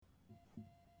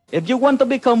If you want to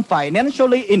become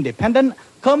financially independent,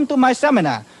 come to my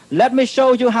seminar. Let me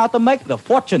show you how to make the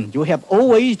fortune you have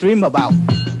always dreamed about.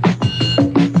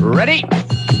 Ready?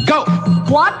 Go!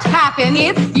 What happens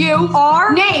if you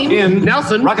are named In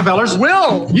Nelson Rockefeller's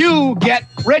will, you get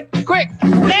rich quick.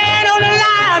 Stand on the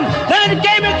line, play the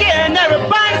game again.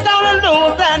 Everybody's gonna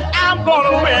lose, and I'm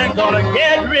gonna win. Gonna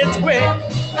get rich quick.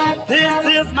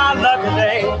 This is my lucky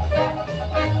day.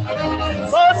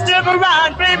 So stick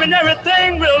around, baby, and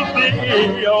everything will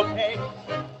be okay.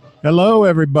 Hello,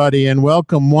 everybody, and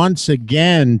welcome once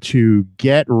again to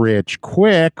Get Rich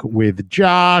Quick with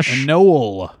Josh and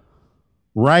Noel.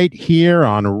 Right here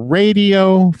on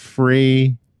Radio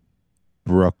Free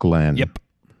Brooklyn. Yep.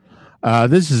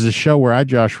 This is a show where I,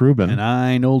 Josh Rubin, And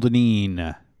I, Noel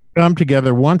Deneen, come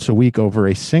together once a week over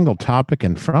a single topic,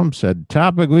 and from said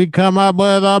topic, we come up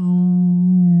with a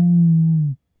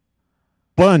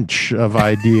bunch of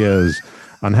ideas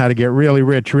on how to get really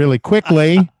rich really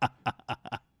quickly.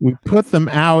 We put them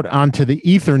out onto the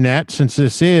Ethernet, since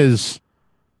this is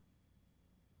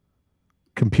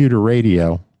computer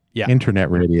radio. Yeah. Internet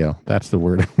radio. That's the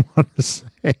word I want to say.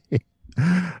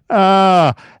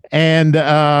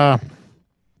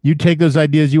 You take those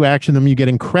ideas, you action them, you get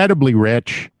incredibly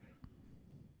rich.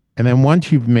 And then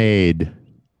once you've made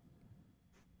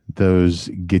those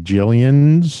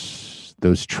gajillions,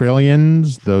 those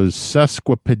trillions, those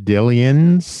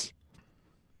sesquipedillions,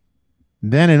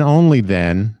 then and only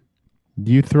then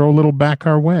do you throw a little back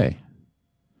our way.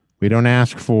 We don't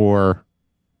ask for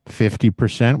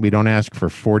 50%. We don't ask for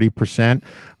 40%.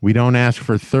 We don't ask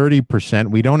for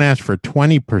 30%. We don't ask for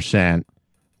 20%.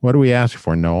 What do we ask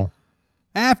for, Noel?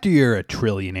 after you're a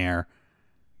trillionaire,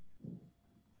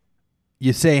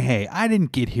 you say, hey, I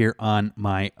didn't get here on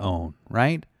my own,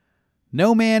 right?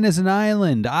 No man is an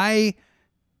island. I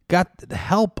got the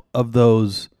help of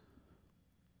those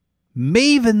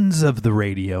mavens of the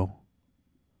radio,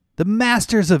 the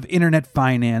masters of internet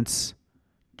finance,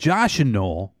 Josh and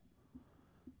Noel.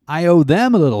 I owe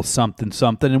them a little something,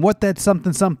 something. And what that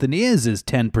something, something is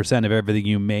 10% of everything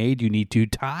you made. You need to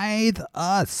tithe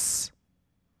us.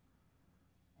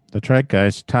 That's right,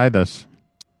 guys. Tithe us.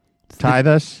 Tithe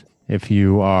us. If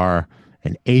you are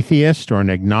an atheist or an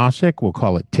agnostic, we'll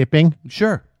call it tipping.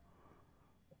 Sure.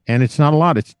 And it's not a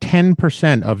lot. It's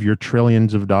 10% of your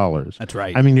trillions of dollars. That's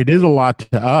right. I mean, it is a lot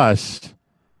to us,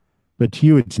 but to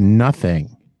you, it's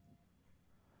nothing.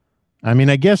 I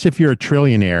mean, I guess if you're a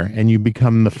trillionaire and you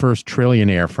become the first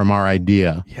trillionaire from our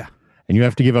idea, yeah, and you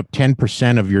have to give up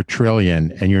 10% of your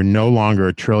trillion and you're no longer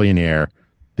a trillionaire,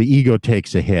 the ego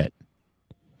takes a hit.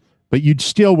 But you'd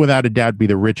still, without a doubt, be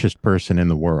the richest person in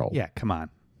the world. Yeah, come on.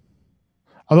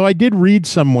 Although I did read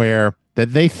somewhere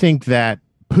that they think that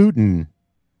Putin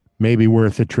may be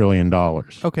worth $1 trillion.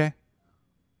 Okay.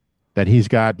 That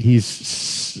he's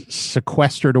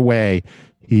sequestered away.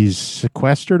 He's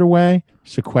sequestered away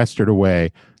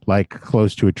like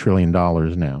close to $1 trillion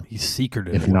now. He's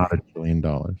secreted. If not $1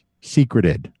 trillion.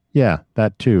 Secreted. Yeah,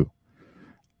 that too.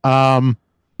 So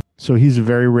he's a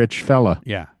very rich fella.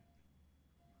 Yeah.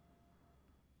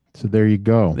 So there you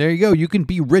go. There you go. You can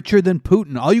be richer than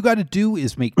Putin. All you got to do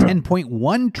is make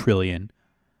 10.1 trillion.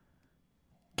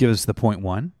 Give us the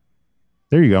 0.1.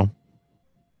 There you go.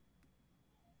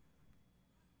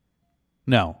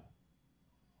 No.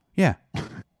 Yeah.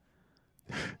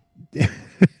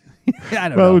 I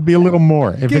don't Well, know. it would be a little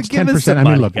more. If it's 10%, I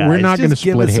mean, look, we're not going to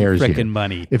split hairs here.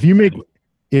 Money. If you make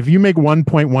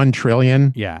 1.1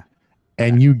 trillion, yeah,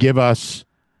 and you give us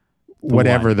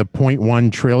whatever the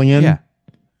 0.1 trillion, yeah,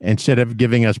 instead of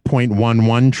giving us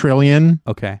 0.11 trillion,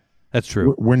 okay, that's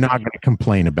true. We're not going to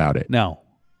complain about it. No.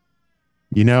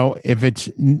 You know, if it's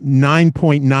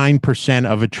 9.9%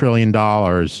 of $1 trillion,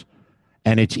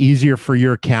 and it's easier for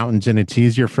your accountants and it's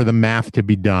easier for the math to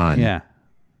be done. Yeah.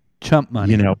 Chump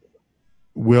money. You know,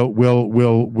 we'll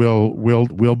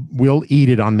eat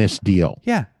it on this deal.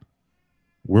 Yeah.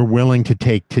 We're willing to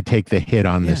take the hit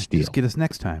on this deal. Just get us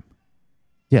next time.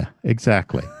 Yeah,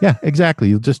 exactly. Yeah, exactly.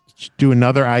 You'll just do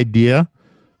another idea.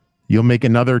 You'll make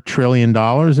another $1 trillion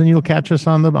and you'll catch us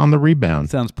on the rebound.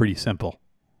 Sounds pretty simple.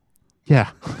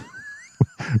 Yeah.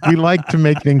 We like to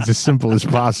make things as simple as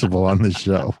possible on this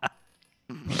show.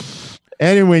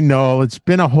 Anyway, Noel, it's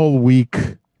been a whole week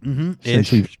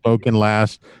since we've spoken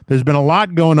last. There's been a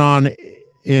lot going on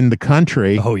in the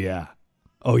country. Oh, yeah.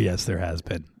 Oh, yes, there has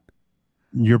been.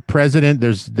 Your president,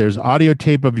 there's audio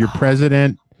tape of your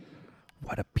president.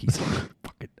 What a piece of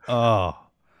fucking...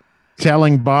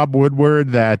 telling Bob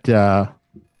Woodward that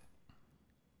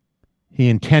he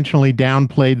intentionally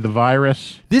downplayed the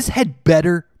virus. This had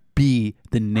better be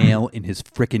the nail in his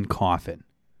frickin' coffin.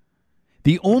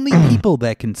 The only people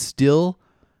that can still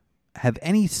have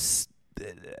any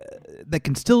that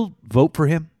can still vote for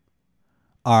him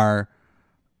are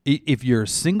if you're a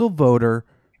single voter,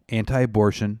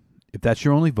 anti-abortion, if that's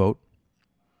your only vote,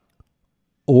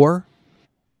 or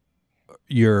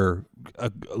you're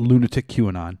a lunatic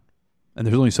QAnon, and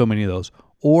there's only so many of those,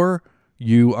 or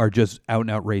you are just out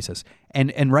and out racist.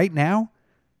 And right now,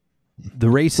 the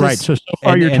racists. Right. So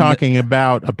far you're talking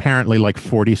about apparently like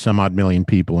 40 some odd million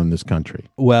people in this country.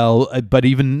 Well, but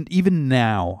even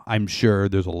now, I'm sure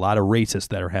there's a lot of racists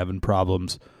that are having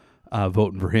problems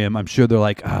voting for him. I'm sure they're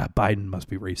like, Biden must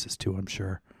be racist too. I'm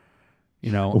sure.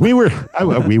 You know,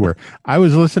 I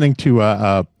was listening to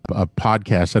a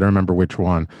podcast. I don't remember which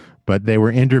one, but they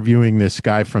were interviewing this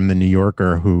guy from the New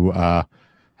Yorker who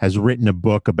has written a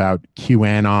book about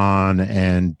QAnon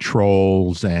and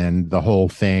trolls and the whole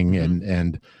thing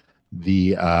and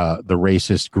the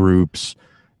racist groups.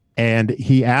 And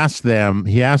he asked the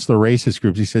racist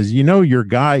groups, he says, you know,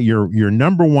 your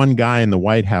number one guy in the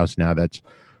White House now that's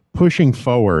pushing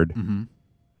forward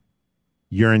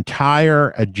your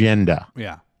entire agenda.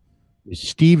 Yeah. Is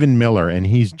Stephen Miller, and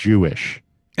he's Jewish.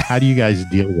 How do you guys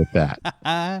deal with that?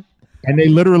 And they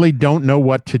literally don't know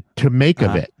what to make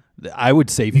of it. I would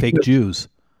say fake Jews.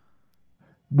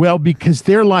 Well, because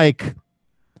they're like,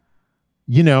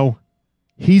 you know,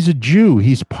 he's a Jew.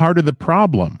 He's part of the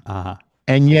problem.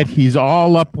 And yet he's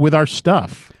all up with our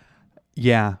stuff.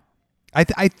 Yeah.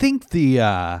 I think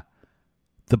the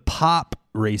pop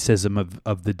racism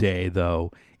of the day,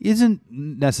 though, isn't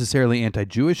necessarily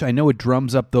anti-Jewish. I know it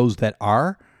drums up those that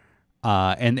are.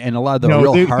 And a lot of the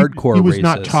hardcore he was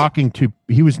racists.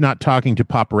 He was not talking to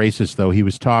pop racists, though. He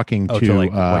was talking to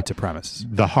like white supremacists,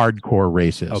 the hardcore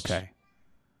racists. Okay.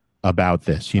 About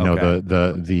this, you know,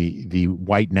 the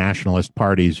white nationalist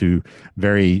parties who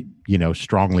very, you know,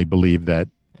 strongly believe that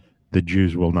the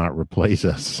Jews will not replace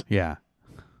us. Yeah.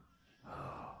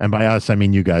 And by us, I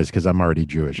mean you guys, because I'm already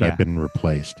Jewish. Yeah. I've been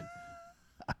replaced.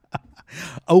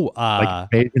 Like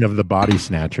Invasion of the Body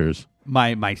Snatchers.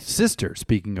 My sister,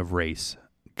 speaking of race,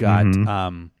 got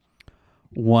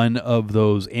one of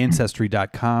those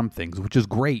Ancestry.com things, which is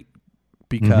great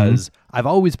because I've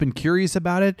always been curious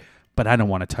about it, but I don't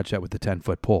want to touch that with the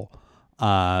 10-foot pole.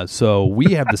 So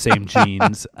we have the same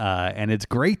genes, and it's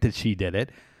great that she did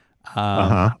it. Do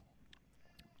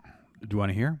you want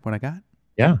to hear what I got?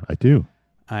 Yeah, I do.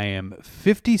 I am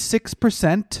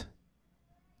 56%,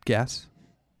 guess.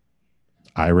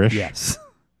 Irish. Yes.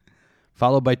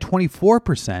 Followed by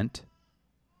 24%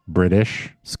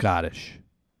 British. Scottish.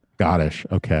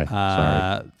 Okay.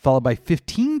 Sorry. Followed by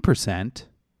 15%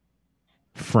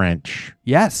 French.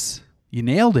 Yes, you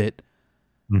nailed it.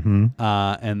 Mm-hmm.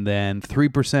 And then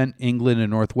 3% England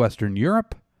and Northwestern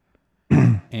Europe,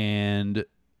 and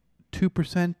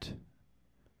 2%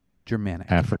 Germanic.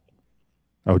 Africa.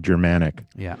 Oh, Germanic.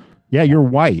 Yeah. Yeah, you're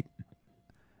white.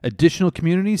 Additional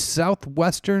communities: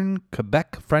 Southwestern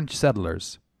Quebec French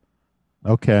settlers.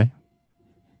 Okay.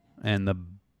 And the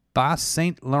Bas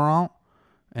Saint Laurent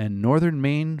and Northern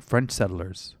Maine French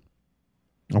settlers.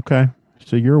 Okay.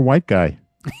 So you're a white guy.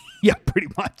 Yeah, pretty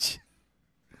much.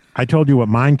 I told you what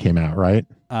mine came out, right?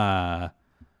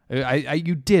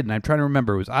 You did, and I'm trying to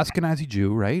remember. It was Ashkenazi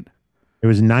Jew, right? It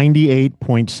was 98.7%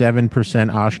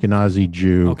 Ashkenazi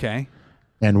Jew. Okay.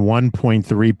 And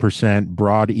 1.3%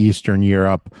 Broad Eastern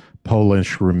Europe,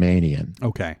 Polish, Romanian.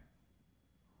 Okay.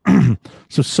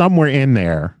 So somewhere in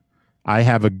there, I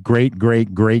have a great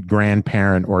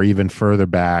grandparent, or even further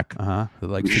back, who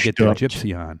likes to get their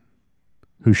gypsy on,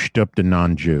 who stooped a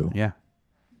non-Jew. Yeah.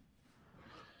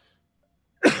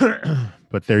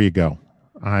 But there you go.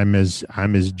 I'm as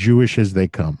Jewish as they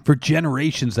come. For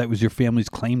generations, that was your family's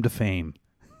claim to fame.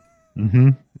 Mm-hmm.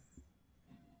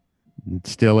 It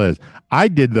still is. I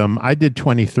did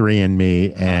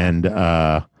 23andMe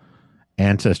and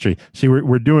Ancestry. See,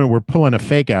 we're pulling a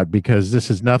fake out because this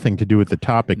has nothing to do with the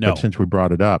topic, but since we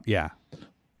brought it up. Yeah.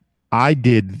 I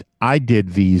did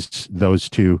those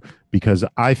two because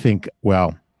I think,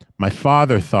 well, my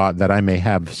father thought that I may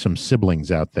have some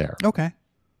siblings out there. Okay.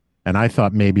 And I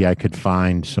thought maybe I could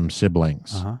find some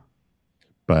siblings.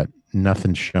 But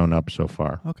nothing's shown up so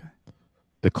far. Okay.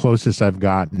 The closest I've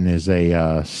gotten is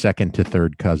a second to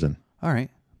third cousin. All right.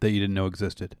 That you didn't know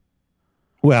existed.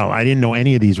 Well, I didn't know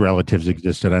any of these relatives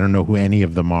existed. I don't know who any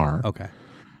of them are. Okay.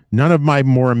 None of my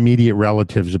more immediate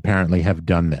relatives apparently have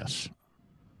done this.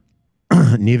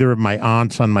 Neither of my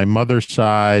aunts on my mother's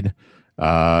side,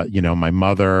 my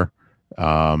mother,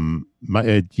 but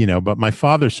my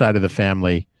father's side of the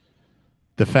family,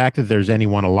 the fact that there's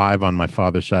anyone alive on my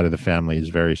father's side of the family is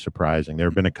very surprising. There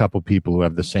have been a couple people who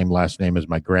have the same last name as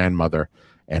my grandmother,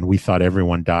 and we thought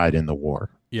everyone died in the war.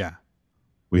 Yeah.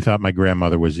 We thought my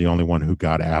grandmother was the only one who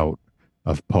got out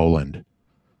of Poland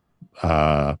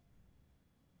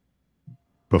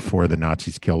before the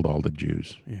Nazis killed all the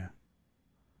Jews. Yeah.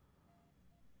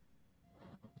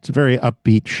 It's a very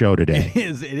upbeat show today.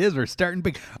 It is. We're starting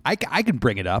big. I can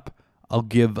bring it up. I'll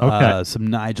give some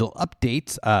Nigel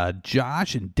updates.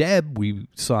 Josh and Deb, we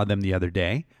saw them the other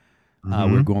day.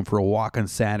 We were going for a walk on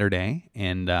Saturday,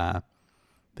 and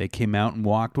they came out and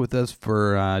walked with us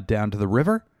for down to the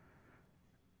river.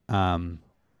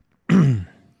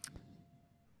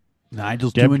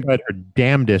 Nigel's Deb doing tried her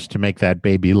damnedest to make that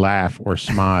baby laugh or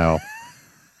smile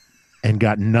and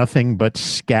got nothing but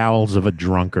scowls of a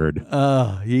drunkard.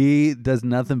 He does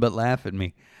nothing but laugh at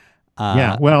me.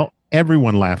 Yeah, well,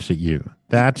 everyone laughs at you.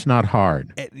 That's not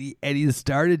hard. And he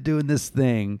started doing this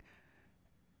thing,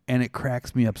 and it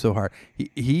cracks me up so hard.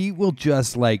 He will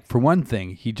just, like, for one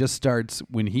thing, he just starts,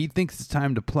 when he thinks it's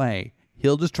time to play,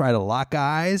 he'll just try to lock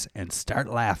eyes and start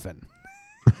laughing.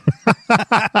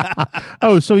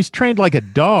 Oh, so he's trained like a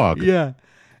dog. Yeah.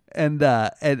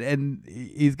 And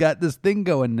he's got this thing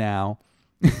going now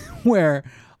where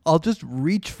I'll just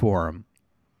reach for him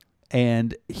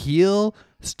and he'll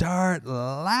start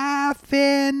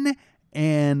laughing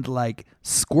and like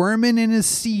squirming in his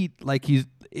seat. Like he's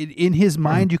in his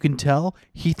mind, you can tell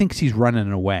he thinks he's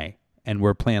running away and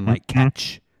we're playing like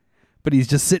catch, but he's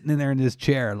just sitting in there in his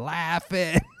chair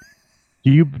laughing.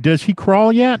 Does he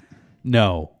crawl yet?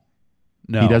 No.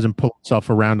 He doesn't pull himself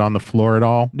around on the floor at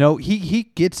all? No, he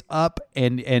gets up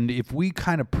and if we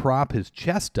kind of prop his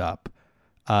chest up,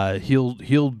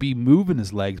 he'll be moving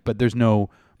his legs, but there's no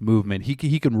movement.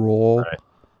 He can roll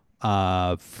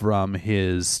from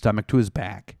his stomach to his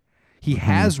back. He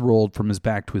has rolled from his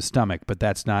back to his stomach, but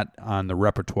that's not on the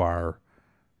repertoire,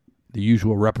 the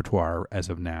usual repertoire as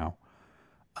of now.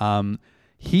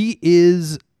 He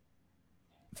is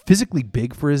physically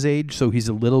big for his age, so he's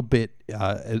a little bit,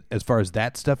 as far as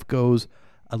that stuff goes,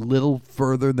 a little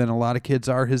further than a lot of kids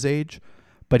are his age,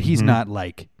 but he's not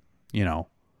like, doing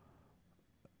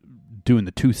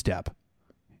the two-step.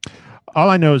 All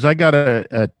I know is I got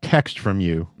a text from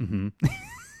you.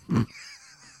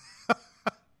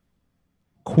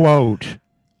 Quote,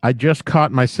 I just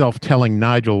caught myself telling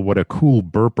Nigel what a cool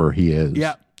burper he is.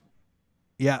 Yeah.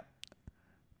 Yeah.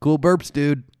 Cool burps,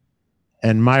 dude.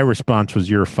 And my response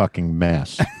was, you're a fucking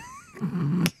mess.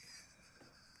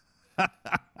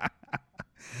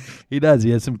 He does.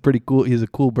 He has some pretty cool, he's a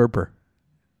cool burper.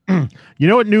 You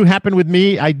know what new happened with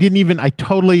me? I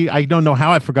don't know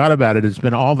how I forgot about it. It's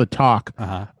been all the talk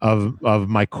of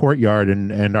my courtyard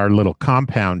and our little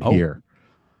compound here.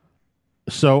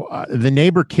 So the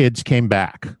neighbor kids came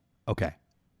back. Okay.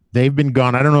 They've been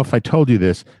gone. I don't know if I told you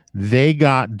this. They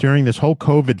got, during this whole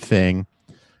COVID thing,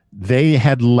 they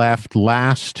had left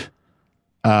last.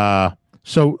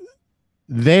 So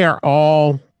they are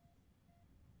all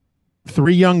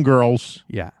 3 young girls.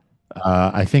 Yeah.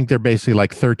 I think they're basically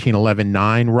like 13, 11,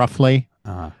 9, roughly.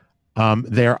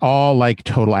 They're all like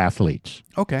total athletes.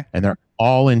 Okay. And they're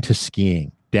all into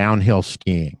skiing, downhill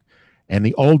skiing. And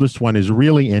the oldest one is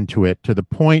really into it to the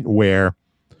point where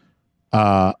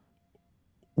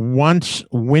once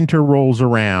winter rolls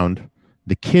around,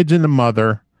 the kids and the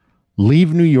mother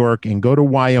leave New York and go to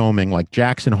Wyoming, like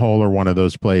Jackson Hole or one of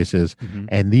those places.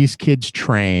 And these kids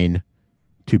train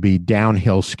to be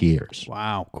downhill skiers.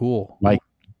 Wow. Cool. Like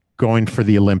going for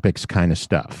the Olympics kind of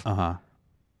stuff.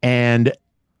 And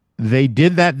they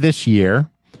did that this year.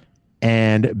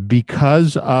 And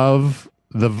because of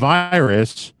the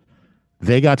virus,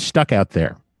 they got stuck out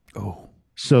there. Oh.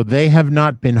 So they have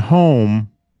not been home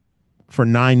for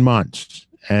 9 months.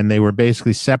 And they were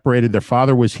basically separated. Their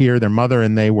father was here, their mother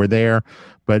and they were there.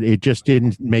 But it just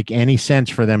didn't make any sense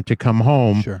for them to come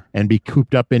home and be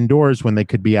cooped up indoors when they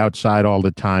could be outside all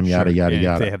the time, yada, yada, If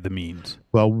yada. they have the means.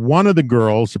 Well, one of the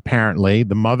girls, apparently,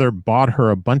 the mother bought her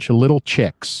a bunch of little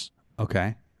chicks.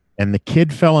 Okay. And the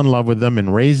kid fell in love with them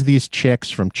and raised these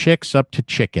chicks from chicks up to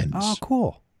chickens. Oh,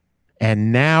 cool.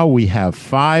 And now we have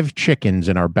 5 chickens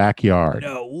in our backyard.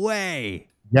 No way.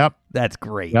 Yep. That's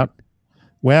great. Yep.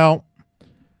 Well,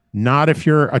 not if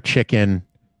you're a chicken,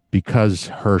 because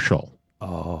Herschel.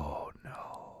 Oh,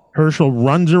 no. Herschel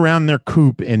runs around their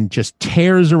coop and just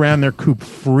tears around their coop,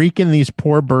 freaking these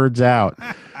poor birds out.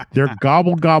 They're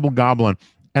gobble, gobble, gobbling.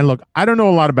 And look, I don't know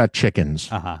a lot about chickens.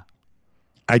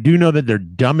 I do know that they're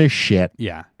dumb as shit.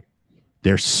 Yeah.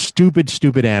 They're stupid,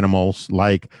 stupid animals.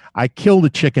 Like, I killed a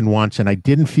chicken once and I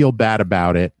didn't feel bad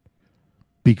about it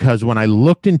because when I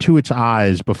looked into its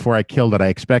eyes before I killed it, I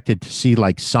expected to see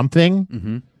like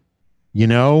something, you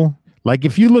know, like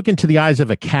if you look into the eyes of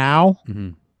a cow,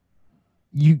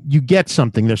 you get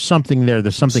something. There's something there.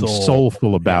 There's something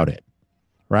soulful about it.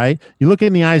 right? You look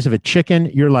in the eyes of a chicken,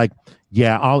 you're like,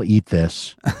 yeah, I'll eat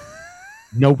this.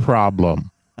 No problem.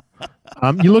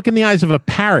 You look in the eyes of a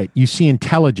parrot, you see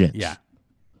intelligence. Yeah.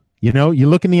 You know, you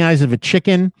look in the eyes of a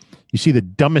chicken, you see the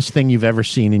dumbest thing you've ever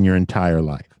seen in your entire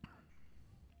life.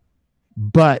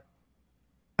 But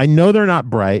I know they're not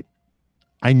bright.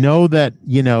 I know that,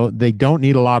 you know, they don't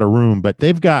need a lot of room, but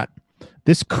they've got,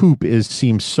 this coop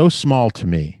seems so small to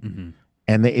me. Mm-hmm.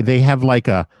 And they have like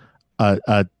a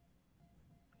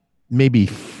maybe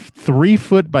 3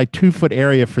 foot by 2 foot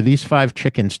area for these 5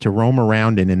 chickens to roam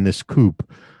around in this coop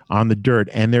on the dirt.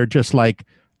 And they're just like,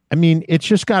 I mean, it's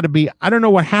just got to be, I don't know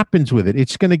what happens with it.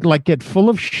 It's going to like get full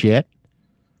of shit.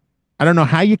 I don't know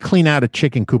how you clean out a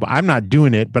chicken coop. I'm not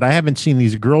doing it, but I haven't seen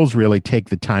these girls really take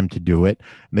the time to do it.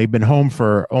 They've been home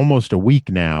for almost a week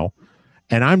now.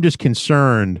 And I'm just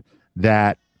concerned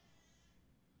that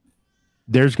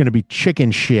there's going to be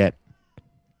chicken shit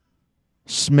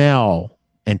smell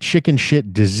and chicken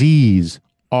shit disease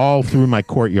all through my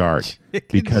courtyard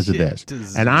because of this.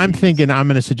 Disease. And I'm thinking I'm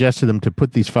going to suggest to them to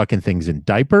put these fucking things in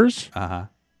diapers.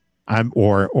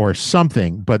 Or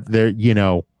something, but they're, you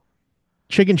know,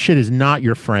 chicken shit is not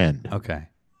your friend. Okay.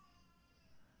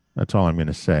 That's all I'm going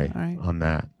to say on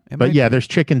that. But yeah, there's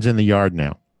chickens in the yard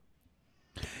now.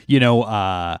 You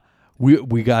know,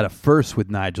 we got a first with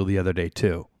Nigel the other day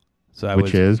too. So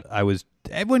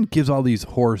everyone gives all these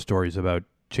horror stories about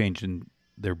changing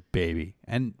their baby,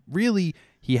 and really,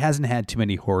 he hasn't had too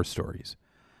many horror stories.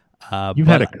 You've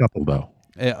had a couple though.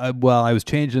 Well, I was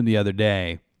changing the other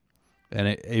day, and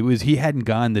it was he hadn't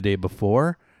gone the day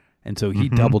before, and so he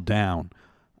doubled down.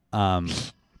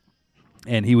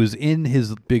 And he was in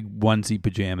his big onesie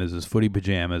pajamas, his footy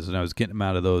pajamas, and I was getting him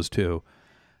out of those too.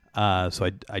 So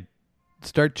I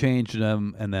start changing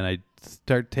them, and then I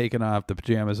start taking off the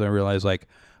pajamas, and I realize, like,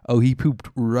 oh, he pooped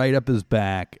right up his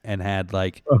back and had,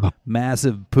 like,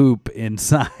 massive poop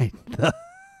inside.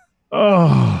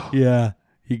 Yeah,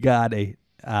 he got a...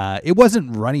 it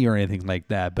wasn't runny or anything like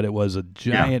that, but it was a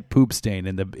giant poop stain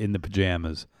in the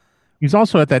pajamas. He's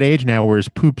also at that age now where his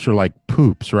poops are like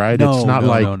poops, right? It's not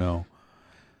like... No.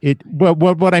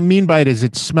 What I mean by it is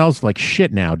it smells like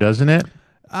shit now, doesn't it?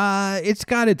 It's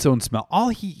got its own smell. All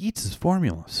he eats is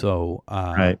formula, so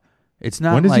right. It's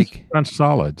not when does like he on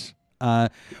solids.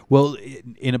 Well,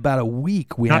 in about a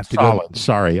week we not have to solids, go.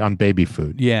 Sorry, on baby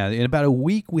food. Yeah, in about a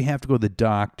week we have to go to the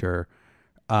doctor,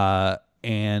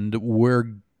 and we're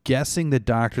guessing the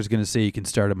doctor's going to say you can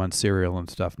start him on cereal and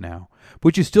stuff now.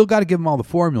 But you still got to give him all the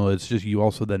formula. It's just you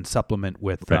also then supplement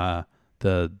with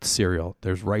the cereal.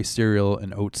 There's rice cereal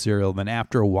and oat cereal. Then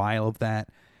after a while of that,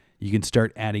 you can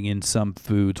start adding in some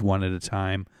foods one at a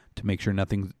time to make sure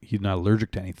he's not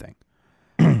allergic to anything.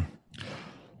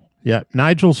 Yeah,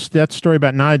 that story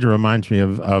about Nigel reminds me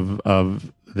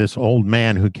of this old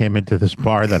man who came into this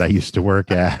bar that I used to work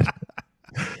at.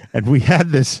 And we had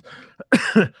this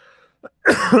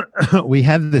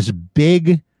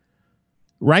big,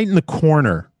 right in the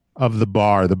corner of the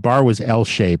bar. The bar was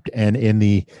L-shaped, and in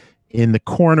the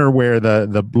corner where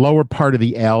the lower part of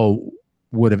the L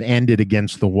would have ended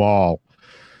against the wall,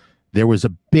 there was a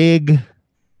big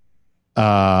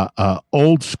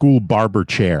old school barber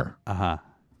chair.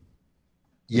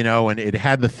 You know, and it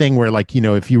had the thing where, like, you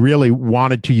know, if you really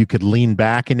wanted to, you could lean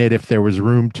back in it if there was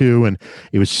room to, and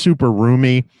it was super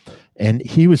roomy. And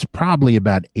he was probably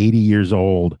about 80 years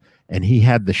old, and he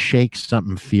had the shake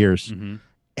something fierce. Mm-hmm.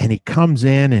 And he comes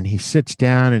in and he sits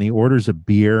down and he orders a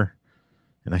beer,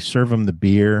 and I serve him the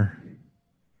beer.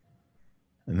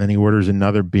 And then he orders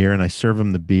another beer, and I serve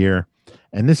him the beer.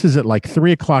 And this is at like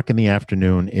 3:00 in the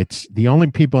afternoon. It's the only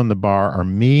people in the bar are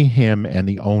me, him, and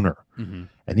the owner. Mm-hmm.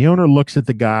 And the owner looks at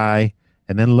the guy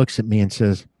and then looks at me and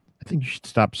says, I think you should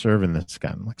stop serving this guy.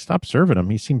 I'm like, stop serving him.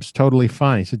 He seems totally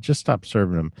fine. He said, just stop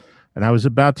serving him. And I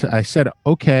said,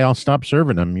 okay, I'll stop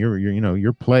serving him.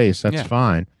 Your place. That's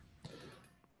fine.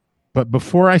 But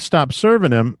before I stop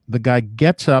serving him, the guy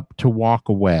gets up to walk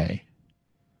away.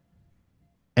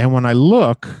 And when I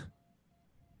look,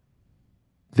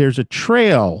 there's a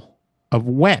trail of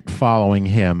wet following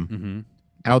him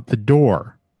out the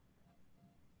door.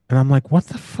 And I'm like, what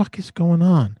the fuck is going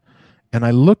on? And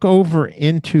I look over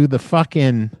into the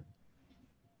fucking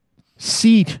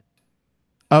seat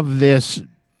of this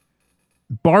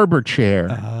barber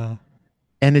chair,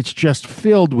 and it's just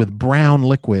filled with brown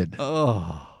liquid.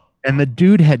 Oh. And the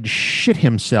dude had shit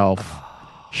himself,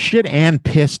 shit and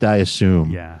pissed, I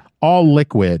assume. Yeah. All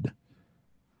liquid.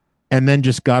 And then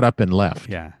just got up and left.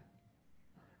 Yeah.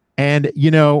 And,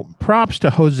 you know, props to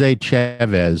Jose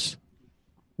Chavez,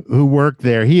 who worked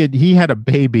there. He had a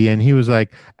baby, and he was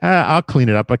like, I'll clean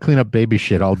it up. I clean up baby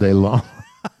shit all day long.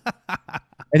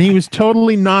 And he was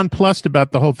totally nonplussed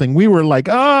about the whole thing. We were like,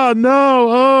 oh, no,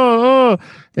 oh.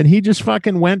 And he just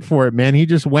fucking went for it, man. He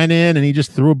just went in and he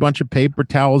just threw a bunch of paper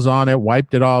towels on it,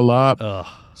 wiped it all up,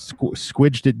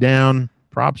 squidged it down.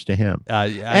 Props to him.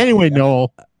 Anyway,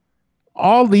 Noel,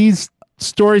 all these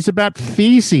stories about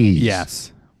feces.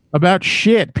 Yes. About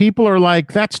shit. People are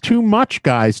like, that's too much,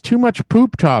 guys. Too much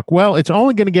poop talk. Well, it's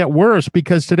only going to get worse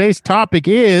because today's topic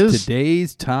is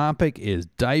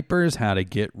diapers, how to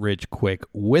get rich quick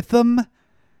with them,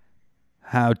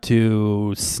 how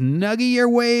to snuggie your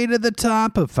way to the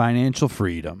top of financial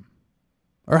freedom.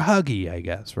 Or huggy, I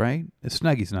guess, right?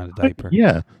 Snuggie's not a diaper.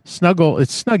 Yeah. Snuggle.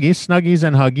 It's Snuggies. Snuggies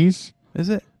and Huggies. Is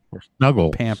it? Or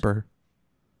Snuggle. Pamper.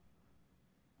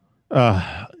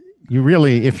 You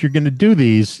really, if you're going to do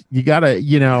these, you got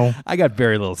to, I got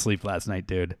very little sleep last night,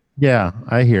 dude. Yeah,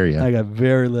 I hear you. I got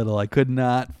very little. I could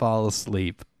not fall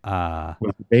asleep. Was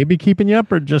the baby keeping you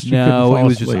up or just you no, couldn't fall it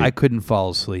was asleep? just I couldn't fall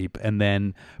asleep. And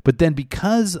then, but then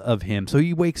because of him, so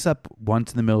he wakes up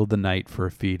once in the middle of the night for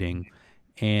a feeding,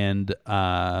 and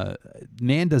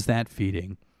Nan does that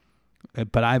feeding.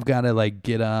 But I've got to like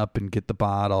get up and get the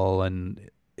bottle, and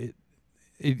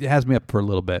it has me up for a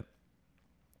little bit.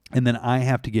 And then I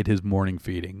have to get his morning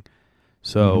feeding.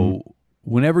 So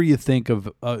whenever you think of,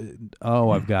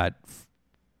 I've got,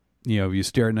 you're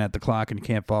staring at the clock and you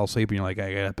can't fall asleep and you're like,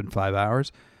 I get up in 5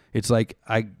 hours. It's like,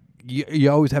 you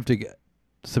always have to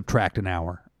subtract an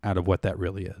hour out of what that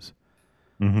really is.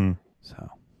 Mm-hmm. So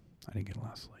I didn't get a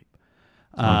lot of sleep.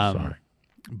 I'm sorry.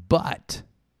 But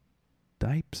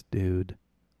Dipes, dude.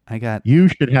 You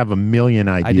should have a million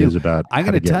ideas about. I'm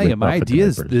going to tell you, my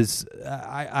ideas. Diapers.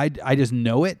 I just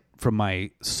know it from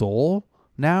my soul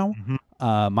now.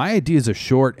 My ideas are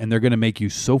short, and they're going to make you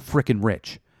so freaking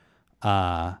rich.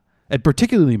 And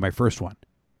particularly my first one,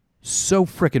 so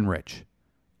freaking rich.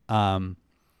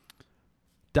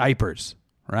 Diapers,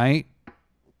 right?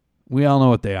 We all know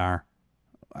what they are.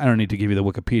 I don't need to give you the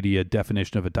Wikipedia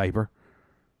definition of a diaper.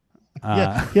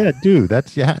 Yeah, dude.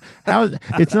 That's how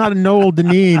it's not a Noel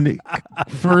Deneen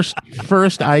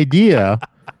first idea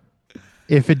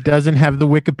if it doesn't have the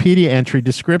Wikipedia entry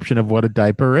description of what a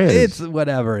diaper is. It's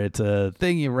whatever. It's a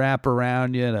thing you wrap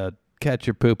around you to catch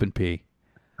your poop and pee.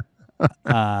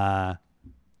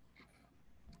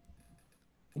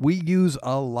 We use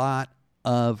a lot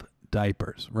of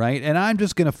diapers, right? And I'm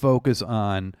just going to focus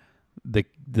on the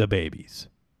babies.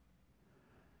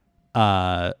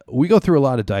 We go through a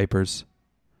lot of diapers.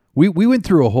 We went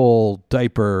through a whole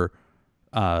diaper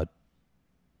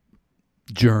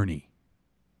journey.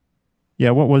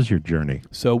 Yeah, what was your journey?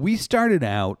 So we started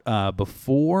out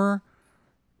before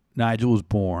Nigel was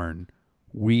born.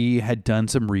 We had done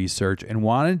some research and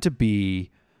wanted to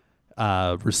be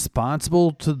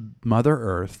responsible to Mother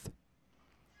Earth.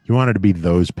 You wanted to be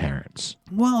those parents.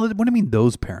 Well, what do I mean,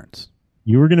 those parents?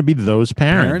 You were going to be those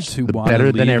parents who the want better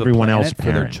to than leave everyone a planet else for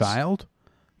their parents. child.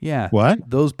 Yeah. What?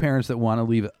 Those parents that want to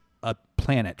leave a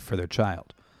planet for their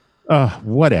child.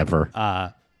 Whatever.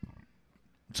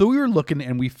 So we were looking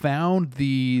and we found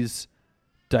these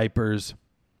diapers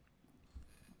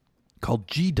called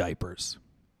G diapers.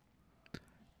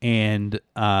 And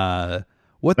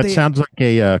sounds like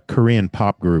a Korean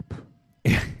pop group.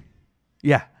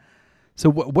 Yeah. So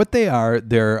what they are,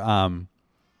 they're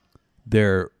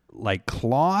like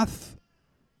cloth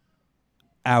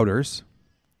outers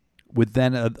with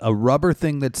then a rubber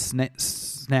thing that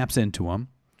snaps into them.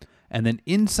 And then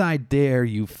inside there,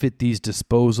 you fit these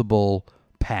disposable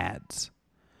pads.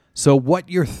 So what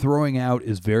you're throwing out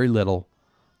is very little.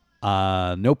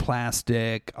 No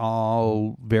plastic,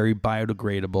 all very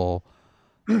biodegradable.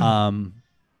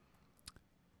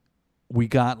 We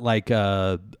got like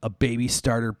a baby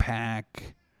starter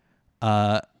pack,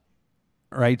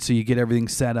 right? So you get everything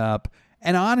set up.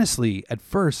 And honestly, at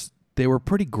first, they were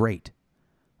pretty great.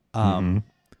 But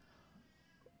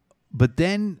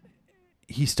then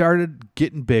he started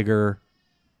getting bigger,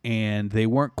 and they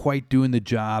weren't quite doing the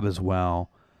job as well.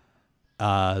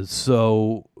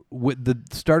 So with the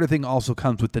starter thing also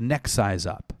comes with the neck size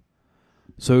up.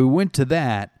 So we went to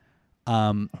that,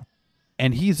 and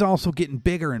he's also getting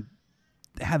bigger and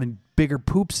having bigger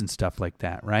poops and stuff like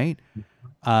that, right?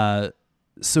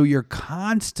 So you're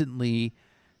constantly,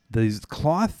 these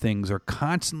cloth things are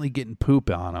constantly getting poop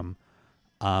on them.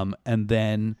 And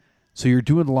then, so you're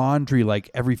doing laundry like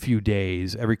every few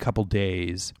days, every couple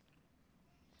days.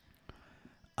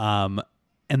 And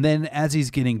then as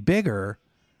he's getting bigger,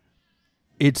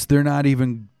 they're not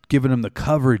even giving him the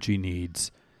coverage he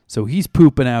needs. So he's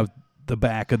pooping out the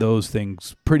back of those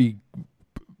things pretty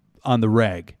on the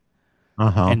reg.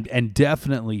 And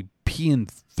definitely peeing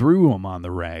through them on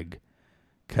the reg,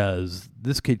 because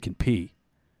this kid can pee.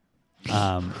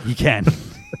 He can.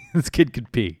 This kid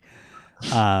could pee.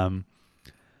 And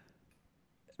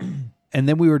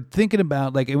then we were thinking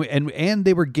about and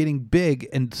they were getting big.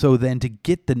 And so then to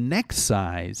get the next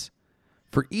size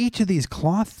for each of these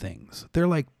cloth things, they're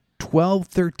like $12,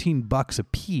 $13 a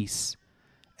piece.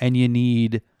 And you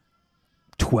need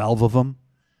 12 of them.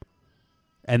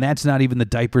 And that's not even the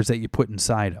diapers that you put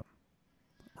inside them.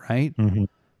 Right? Mm-hmm.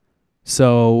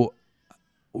 So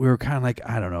we were kind of like,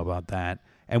 I don't know about that.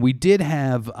 And we did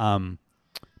have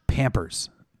Pampers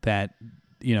that,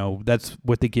 that's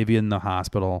what they give you in the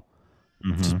hospital.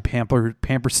 Mm-hmm. Just Pamper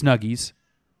Snuggies.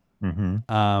 Mm-hmm.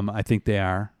 I think they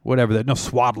are. Whatever. No,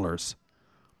 Swaddlers.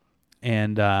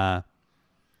 And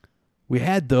we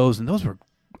had those, and those were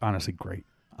honestly great.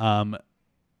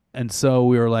 And so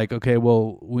we were like, okay,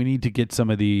 well, we need to get some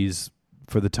of these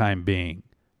for the time being.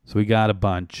 So we got a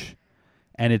bunch.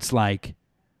 And it's like,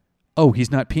 oh,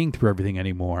 he's not peeing through everything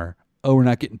anymore. Oh, we're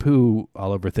not getting poo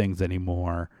all over things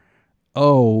anymore.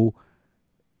 Oh,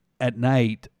 at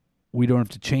night, we don't have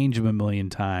to change them a million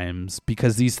times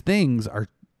because these things are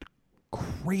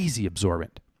crazy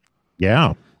absorbent.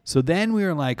 Yeah. So then we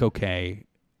were like, okay,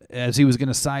 as he was going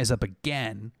to size up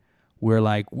again, we're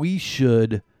like, we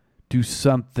should do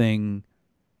something.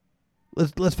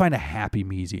 Let's find a happy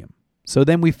medium. So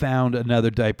then we found another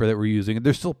diaper that we're using.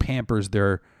 There's still Pampers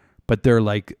there, but they're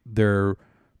like their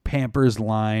Pampers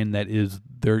line that is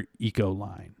their eco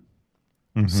line.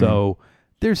 Mm-hmm. So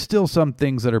there's still some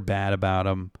things that are bad about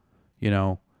them,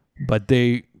 but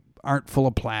they aren't full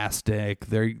of plastic.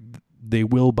 They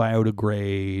will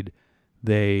biodegrade.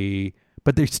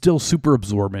 But they're still super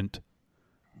absorbent.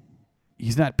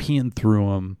 He's not peeing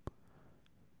through them.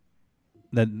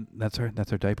 That's our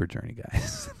diaper journey,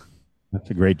 guys. That's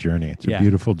a great journey. It's Yeah. a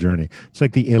beautiful journey. It's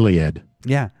like the Iliad.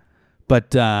 Yeah.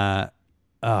 But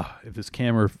if this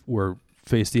camera were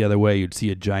faced the other way, you'd see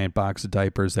a giant box of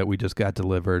diapers that we just got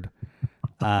delivered.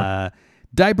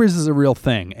 Diapers is a real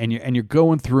thing, and you're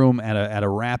going through them at a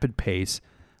rapid pace.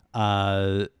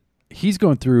 He's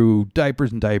going through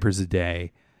diapers and diapers a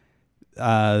day.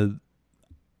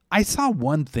 I saw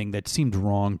one thing that seemed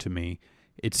wrong to me.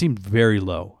 It seemed very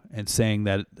low, and saying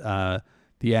that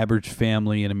the average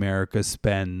family in America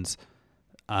spends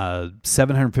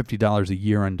 $750 a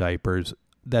year on diapers.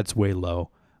 That's way low.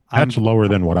 That's lower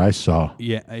than what I saw.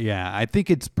 Yeah. I think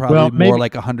it's probably more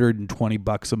like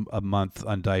 $120 a month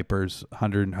on diapers.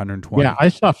 120. Yeah, I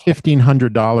saw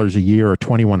 $1,500 a year or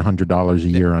 $2,100 a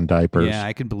year on diapers. Yeah,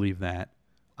 I can believe that.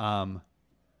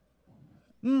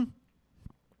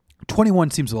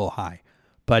 21 seems a little high,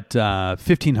 but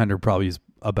 1,500 probably is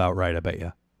about right. I bet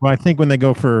you. Well, I think when they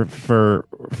go for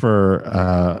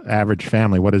average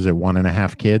family, what is it?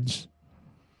 1.5 kids?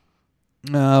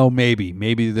 Oh, maybe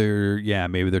they're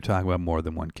talking about more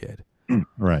than one kid.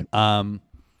 Right.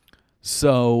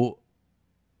 So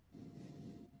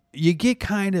you get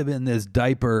kind of in this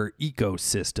diaper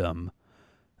ecosystem,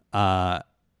 and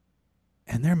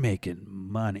they're making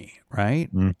money, right?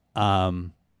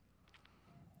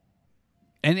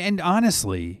 And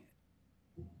honestly,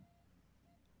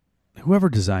 whoever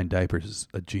designed diapers is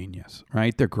a genius,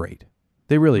 right? They're great.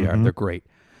 They really are. They're great.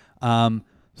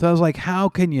 So I was like, how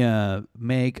can you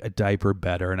make a diaper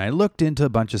better? And I looked into a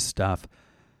bunch of stuff.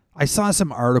 I saw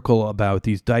some article about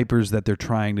these diapers that they're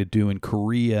trying to do in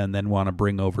Korea and then want to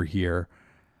bring over here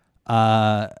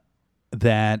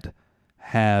that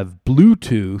have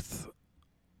Bluetooth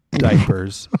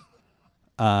diapers.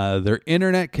 They're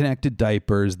internet-connected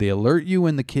diapers. They alert you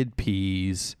when the kid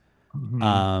pees.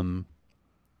 That's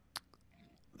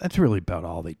really about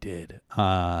all they did.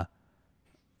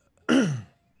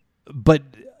 But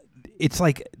it's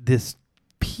like this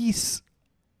piece.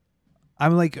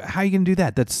 I'm like, how are you going to do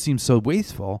that? That seems so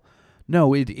wasteful.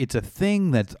 No, it's a thing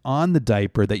that's on the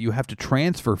diaper that you have to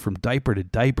transfer from diaper to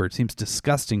diaper. It seems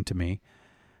disgusting to me.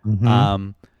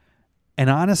 And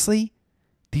honestly,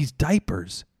 these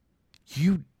diapers,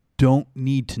 you don't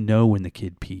need to know when the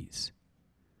kid pees.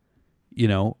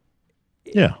 Yeah.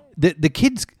 The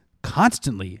kid's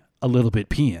constantly a little bit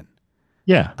peeing.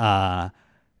 Yeah.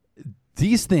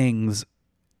 These things,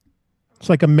 it's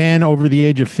like a man over the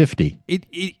age of 50.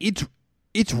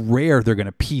 It's rare they're going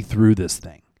to pee through this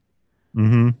thing.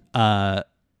 And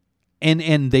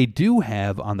they do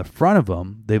have on the front of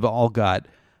them, they've all got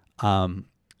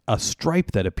a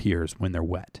stripe that appears when they're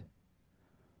wet.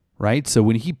 Right? So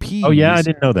when he pees. Oh, yeah, I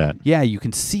didn't know that. Yeah, you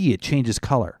can see it changes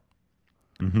color.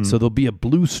 So there'll be a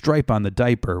blue stripe on the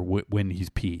diaper when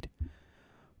he's peed.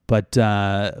 But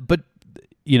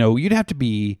you'd have to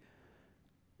be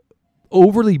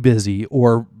overly busy,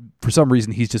 or for some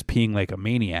reason he's just peeing like a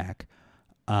maniac,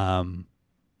 or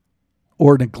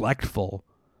neglectful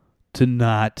to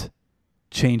not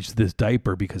change this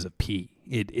diaper because of pee.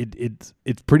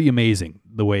 It's pretty amazing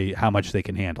how much they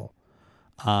can handle.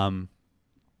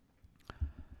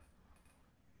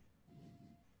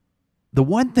 The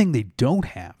one thing they don't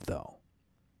have, though,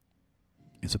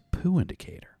 is a poo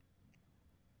indicator.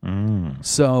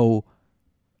 So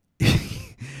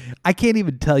I can't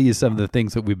even tell you some of the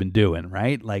things that we've been doing,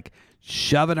 right? Like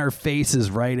shoving our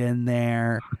faces right in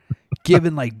there,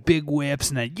 giving like big whiffs,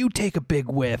 and then you take a big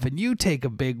whiff and you take a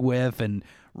big whiff and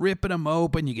ripping them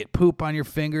open. You get poop on your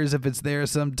fingers if it's there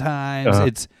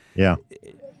sometimes.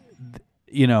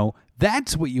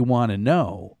 That's what you want to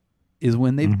know is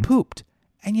when they've pooped.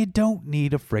 And you don't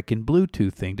need a frickin'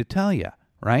 Bluetooth thing to tell you,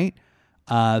 right?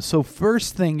 So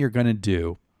first thing you're going to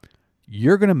do,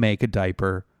 you're going to make a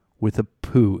diaper with a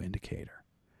poo indicator.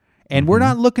 And we're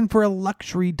not looking for a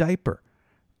luxury diaper.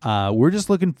 We're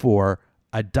just looking for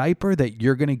a diaper that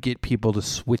you're going to get people to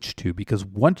switch to, because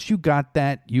once you got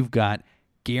that, you've got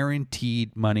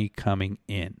guaranteed money coming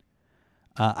in.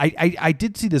 I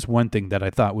did see this one thing that I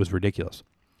thought was ridiculous.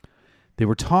 They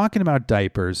were talking about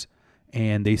diapers,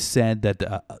 and they said that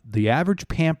the average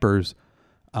Pampers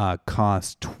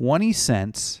costs 20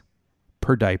 cents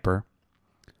per diaper,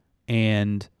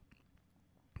 and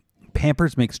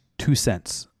Pampers makes 2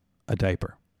 cents a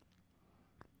diaper.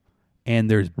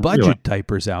 And there's budget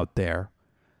diapers out there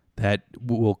that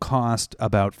will cost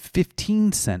about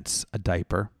 15 cents a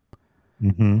diaper.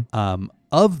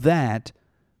 Of that,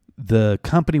 the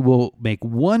company will make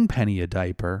 1 penny a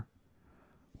diaper,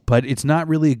 but it's not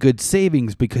really a good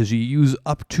savings because you use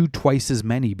up to twice as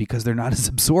many because they're not as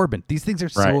absorbent. These things are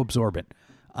so absorbent.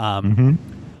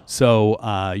 So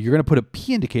you're going to put a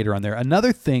pee indicator on there.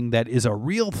 Another thing that is a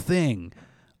real thing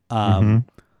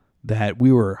that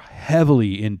we were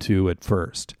heavily into at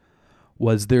first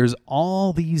was there's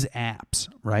all these apps,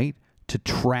 right, to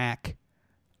track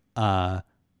their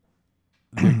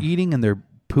eating and their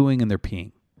pooing and their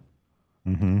peeing.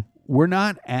 We're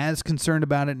not as concerned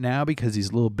about it now because he's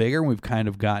a little bigger. And we've kind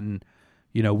of gotten,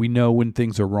 we know when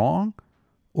things are wrong,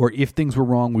 or if things were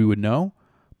wrong, we would know.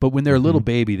 But when they're a little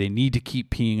baby, they need to keep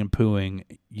peeing and pooing.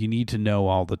 You need to know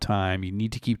all the time. You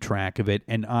need to keep track of it.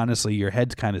 And honestly, your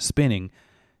head's kind of spinning.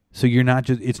 So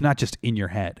it's not just in your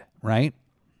head, right?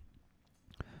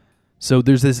 So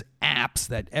there's this apps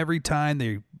that every time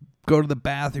they go to the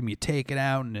bathroom, you take it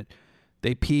out and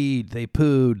they peed, they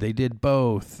pooed, they did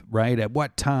both, right? At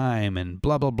what time and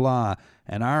blah, blah, blah.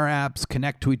 And our apps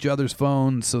connect to each other's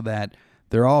phones so that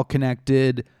they're all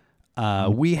connected.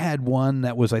 We had one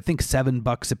that was, I think,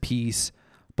 $7 a piece.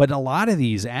 But a lot of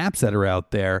these apps that are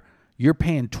out there, you're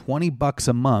paying $20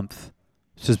 a month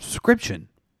subscription.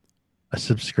 A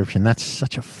subscription. That's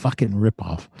such a fucking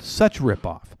ripoff. Such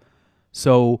ripoff.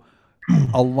 So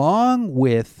along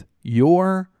with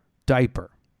your diaper,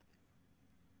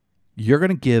 you're going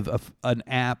to give an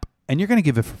app, and you're going to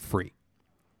give it for free.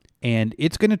 And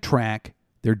it's going to track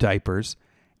their diapers.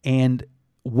 And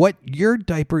what your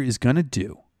diaper is going to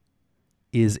do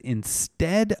is,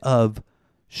 instead of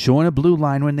showing a blue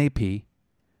line when they pee,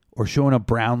 or showing a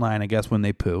brown line, I guess, when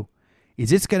they poo,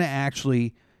 is it's going to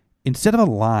actually, instead of a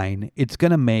line, it's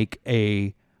going to make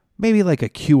maybe like a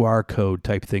QR code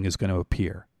type thing is going to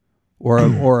appear. Or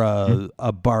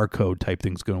a barcode type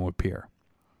thing is going to appear.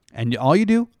 And all you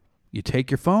do, you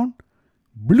take your phone,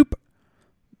 bloop,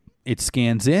 it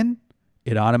scans in,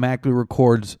 it automatically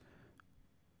records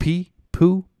pee,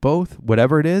 poo, both,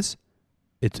 whatever it is.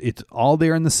 It's all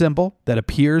there in the symbol that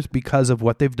appears because of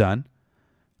what they've done.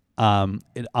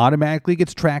 It automatically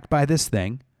gets tracked by this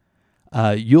thing.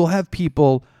 You'll have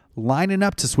people lining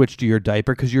up to switch to your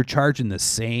diaper because you're charging the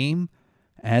same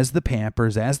as the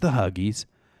Pampers, as the Huggies,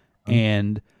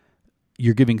 and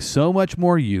you're giving so much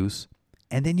more use.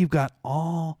 And then you've got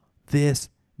all this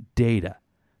data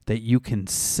that you can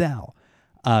sell.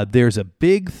 There's a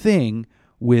big thing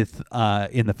with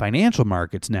in the financial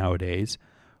markets nowadays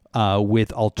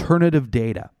with alternative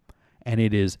data, and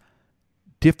it is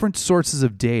different sources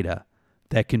of data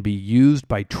that can be used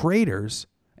by traders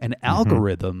and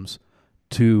algorithms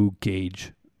to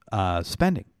gauge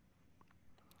spending.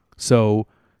 So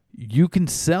you can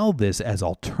sell this as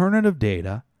alternative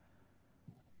data.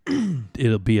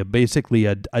 It'll be basically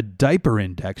a diaper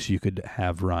index you could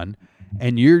have run,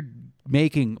 and you're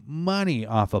making money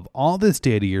off of all this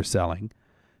data you're selling.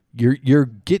 You're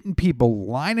getting people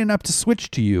lining up to switch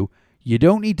to you. You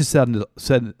don't need to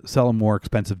sell a more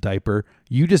expensive diaper.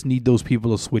 You just need those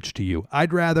people to switch to you.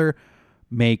 I'd rather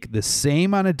make the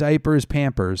same on a diaper as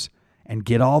Pampers and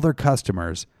get all their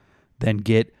customers than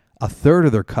get a third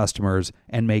of their customers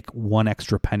and make 1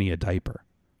 extra penny a diaper,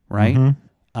 right?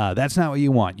 That's not what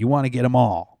you want. You want to get them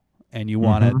all. and you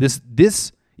want to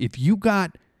this if you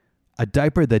got a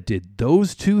diaper that did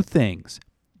those two things,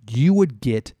 you would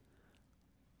get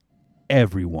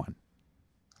everyone.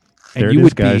 And There you it is,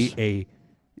 would guys. be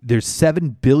there's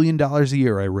 $7 billion a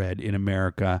year, I read, in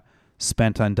America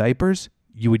spent on diapers.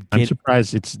 You would I'm get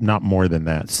surprised it's not more than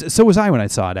that. so was I when I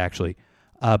saw it, actually.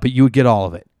 But you would get all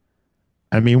of it.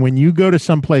 I mean, when you go to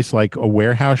some place like a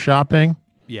warehouse shopping,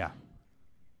 Yeah.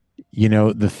 you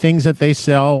know, the things that they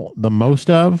sell the most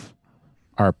of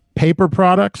are paper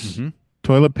products,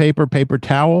 toilet paper, paper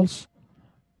towels,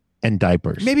 and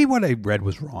diapers. Maybe what I read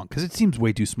was wrong because it seems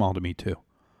way too small to me too.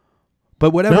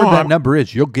 But whatever No, that number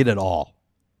is, you'll get it all,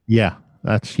 Yeah,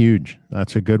 that's huge.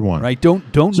 That's a good one. right? Don't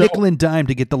So- nickel and dime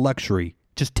to get the luxury.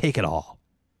 Just take it all.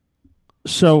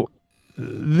 So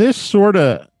this sort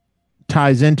of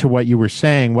ties into what you were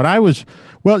saying.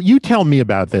 Well, you tell me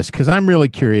about this because I'm really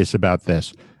curious about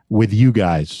this with you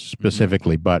guys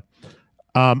specifically. But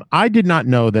I did not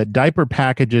know that diaper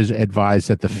packages advise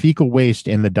that the fecal waste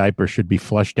in the diaper should be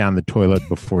flushed down the toilet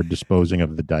before disposing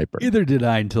of the diaper. Either did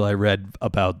I until I read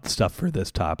about stuff for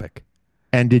this topic.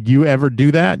 And did you ever do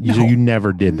that? No. You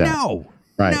never did that. No.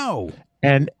 Right. No.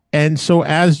 And so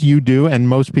as you do, and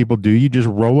most people do, you just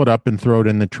roll it up and throw it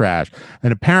in the trash.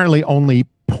 And apparently only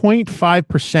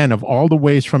 0.5% of all the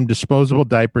waste from disposable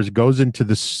diapers goes into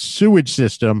the sewage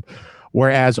system,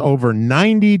 whereas over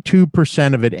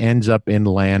 92% of it ends up in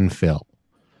landfill.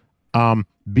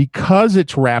 Because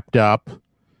it's wrapped up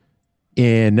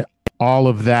in all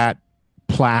of that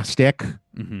plastic,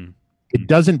 it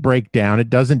doesn't break down. It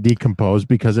doesn't decompose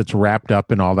because it's wrapped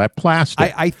up in all that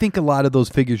plastic. I think a lot of those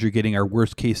figures you're getting are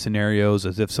worst case scenarios,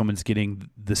 as if someone's getting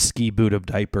the ski boot of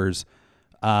diapers.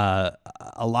 A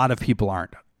lot of people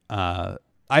aren't.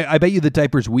 I bet you the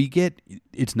diapers we get,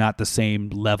 it's not the same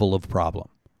level of problem.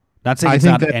 Not saying it's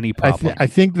not any problem. I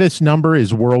think this number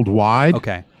is worldwide.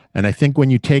 Okay. And I think when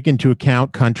you take into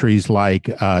account countries like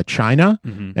China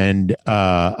and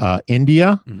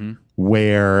India,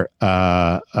 where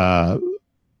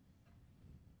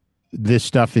this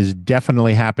stuff is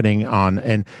definitely happening on,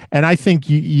 and I think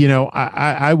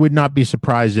I would not be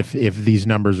surprised if these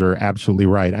numbers are absolutely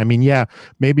right. I mean, yeah,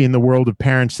 maybe in the world of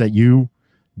parents that you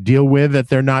deal with, that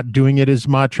they're not doing it as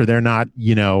much, or they're not,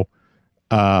 they're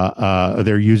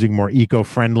using more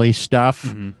eco-friendly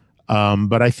stuff.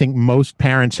 But I think most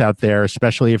parents out there,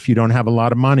 especially if you don't have a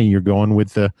lot of money, you're going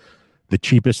with the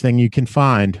cheapest thing you can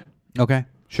find. Okay.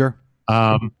 Sure.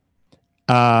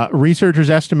 Researchers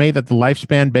estimate that the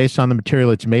lifespan based on the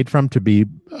material it's made from to be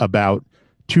about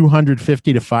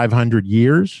 250 to 500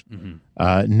 years.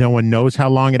 No one knows how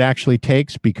long it actually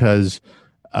takes because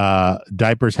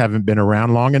diapers haven't been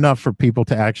around long enough for people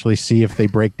to actually see if they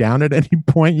break down at any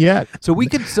point yet. So we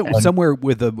could somewhere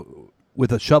with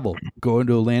a shovel go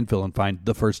into a landfill and find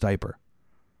the first diaper.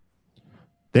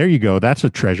 There you go. That's a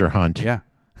treasure hunt. Yeah.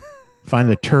 Find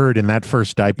the turd in that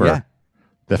first diaper. Yeah.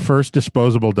 The first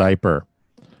disposable diaper.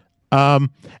 And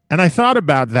I thought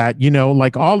about that,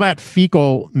 like all that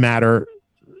fecal matter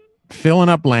filling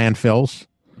up landfills,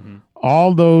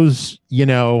 all those,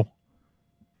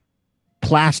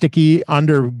 plasticky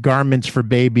undergarments for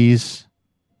babies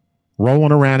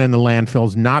rolling around in the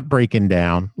landfills, not breaking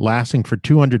down, lasting for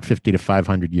 250 to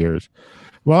 500 years.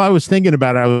 Well, I was thinking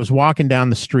about it. I was walking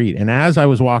down the street, and as I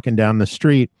was walking down the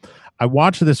street, I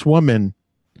watched this woman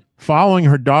following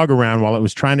her dog around while it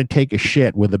was trying to take a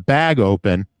shit with a bag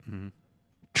open,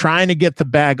 trying to get the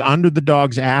bag under the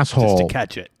dog's asshole Just to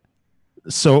catch it.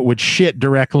 so it would shit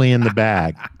directly in the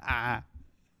bag.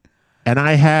 And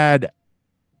I had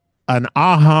an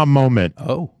aha moment.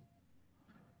 Oh.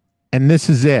 And this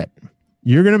is it.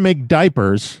 You're going to make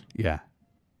diapers Yeah.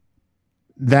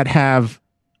 that have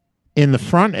in the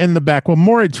front and the back.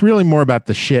 Well, it's really more about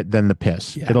the shit than the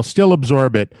piss. Yeah. It'll still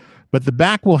absorb it, but the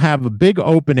back will have a big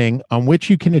opening on which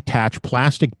you can attach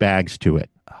plastic bags to it.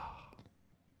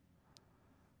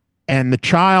 And the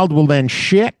child will then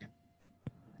shit,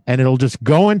 and it'll just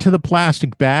go into the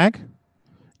plastic bag.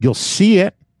 You'll see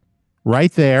it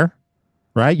right there,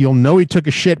 right? You'll know he took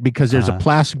a shit because there's a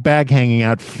plastic bag hanging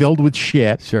out filled with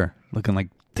shit. Sure. Looking like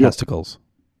testicles.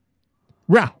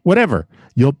 Yeah, whatever.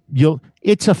 You'll.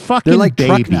 It's a fucking They're like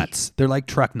baby. truck nuts. They're like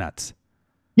truck nuts.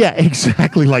 Yeah,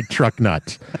 exactly like truck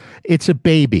nuts. It's a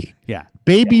baby. Yeah.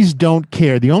 Babies don't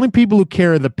care. The only people who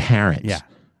care are the parents. Yeah.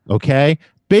 Okay?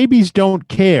 Babies don't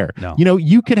care. No.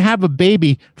 You could have a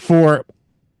baby for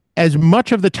as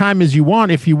much of the time as you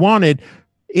want if you wanted.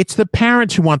 It's the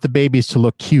parents who want the babies to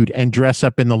look cute and dress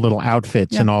up in the little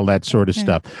outfits and all that sort of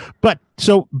stuff. But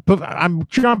I'm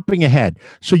jumping ahead.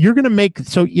 So you're going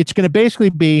to it's going to basically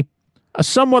be a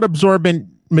somewhat absorbent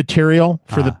material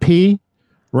for the pee,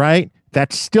 right?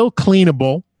 that's still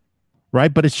cleanable,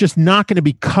 right? But it's just not going to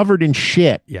be covered in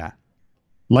shit. Yeah.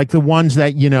 Like the ones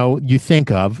that, you think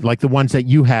of, like the ones that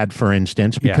you had, for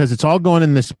instance, because it's all going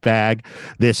in this bag,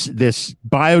 this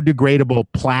biodegradable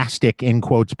plastic, in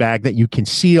quotes, bag that you can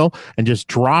seal and just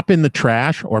drop in the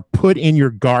trash or put in your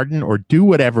garden or do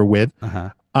whatever with.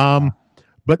 But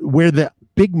where the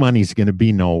big money is going to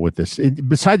be, Noel, with this,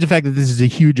 besides the fact that this is a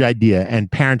huge idea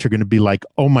and parents are going to be like,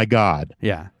 oh my God.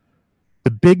 Yeah.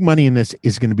 The big money in this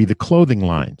is going to be the clothing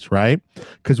lines, right?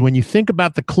 Because when you think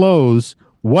about the clothes,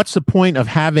 what's the point of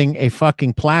having a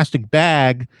fucking plastic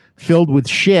bag filled with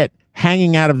shit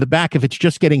hanging out of the back if it's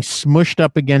just getting smushed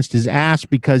up against his ass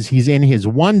because he's in his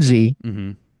onesie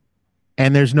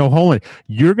and there's no hole in it?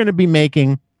 You're going to be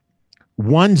making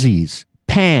onesies,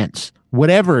 pants,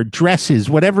 whatever, dresses,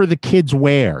 whatever the kids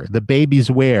wear, the babies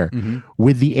wear,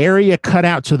 with the area cut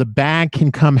out so the bag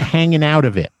can come hanging out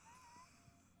of it.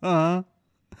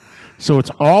 So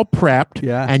it's all prepped,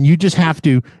 and you just have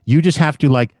to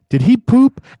like, did he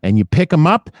poop? And you pick him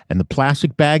up, and the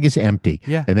plastic bag is empty.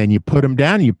 Yeah. And then you put him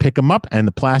down, and you pick him up, and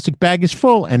the plastic bag is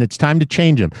full, and it's time to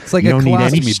change him. It's like you a don't need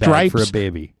any colostomy bag stripes for a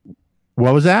baby.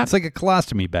 What was that? It's like a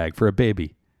colostomy bag for a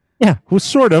baby. Yeah, well,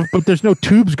 sort of, but there's no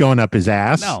tubes going up his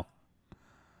ass. No.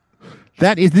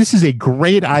 This is a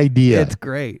great idea. It's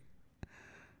great.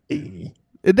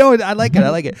 No, I like it. I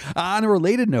like it. On a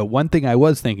related note, one thing I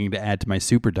was thinking to add to my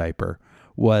super diaper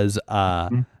was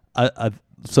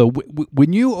so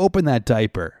when you open that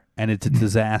diaper and it's a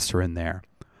disaster in there,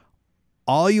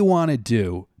 all you want to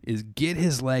do is get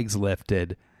his legs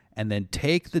lifted and then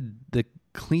take the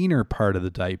cleaner part of the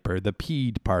diaper, the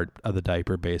peed part of the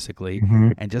diaper, basically,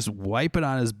 and just wipe it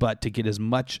on his butt to get as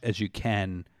much as you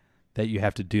can that you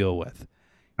have to deal with.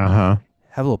 Have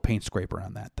a little paint scraper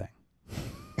on that thing.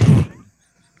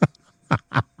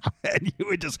 And you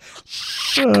would just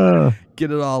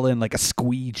get it all in like a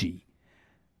squeegee.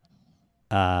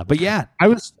 But yeah, I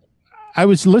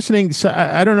was listening. So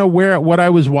I don't know what I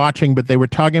was watching, but they were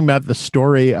talking about the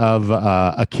story of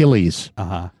Achilles,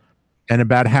 and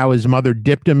about how his mother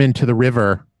dipped him into the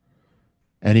river,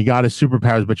 and he got his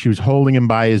superpowers, but she was holding him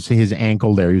by his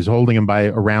ankle there. He was holding him by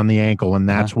around the ankle, and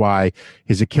that's why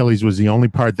his Achilles was the only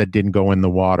part that didn't go in the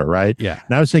water, right? Yeah.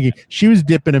 And I was thinking, she was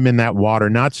dipping him in that water,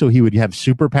 not so he would have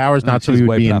superpowers, not so he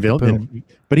would be invisible,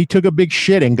 but he took a big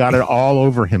shit and got it all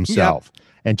over himself. Yep.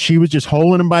 And she was just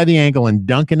holding him by the ankle and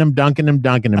dunking him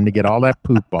to get all that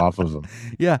poop off of him.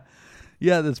 Yeah.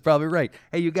 Yeah, that's probably right.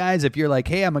 Hey, you guys, if you're like,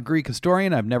 hey, I'm a Greek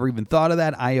historian, I've never even thought of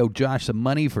that, I owe Josh some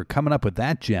money for coming up with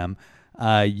that gem.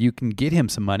 You can get him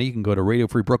some money. You can go to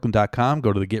radiofreebrooklyn.com,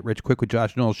 go to the Get Rich Quick with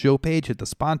Josh Noel show page, hit the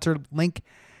sponsor link,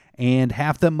 and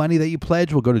half the money that you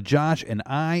pledge will go to Josh and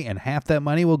I, and half that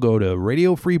money will go to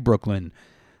Radio Free Brooklyn.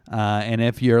 And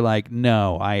if you're like,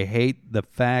 no, I hate the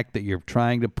fact that you're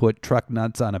trying to put truck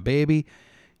nuts on a baby,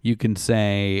 you can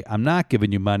say, I'm not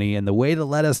giving you money. And the way to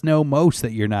let us know most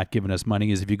that you're not giving us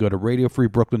money is if you go to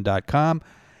radiofreebrooklyn.com.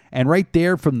 And right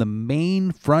there from the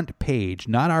main front page,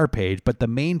 not our page, but the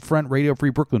main front Radio Free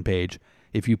Brooklyn page,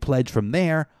 if you pledge from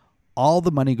there, all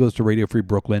the money goes to Radio Free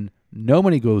Brooklyn. No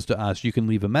money goes to us. You can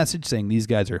leave a message saying these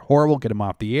guys are horrible, get them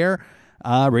off the air.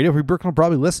 Radio Free Brooklyn will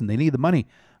probably listen. They need the money.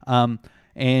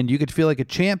 And you could feel like a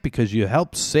champ because you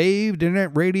helped save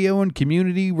internet radio and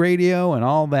community radio and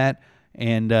all that.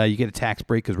 And you get a tax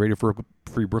break because Radio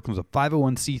Free Brooklyn is a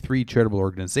 501c3 charitable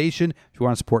organization. If you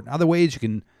want to support in other ways, you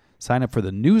can sign up for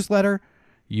the newsletter.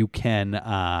 You can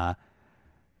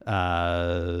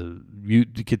you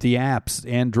get the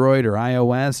apps, Android or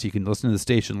iOS. You can listen to the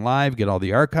station live, get all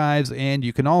the archives, and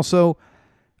you can also,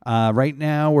 right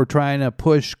now, we're trying to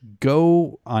push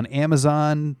Go on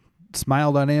Amazon,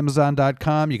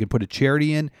 smile.amazon.com. You can put a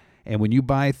charity in, and when you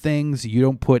buy things, you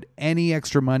don't put any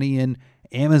extra money in.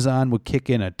 Amazon will kick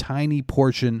in a tiny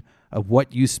portion of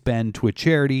what you spend to a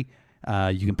charity.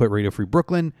 You can put Radio Free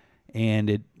Brooklyn, and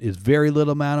it is very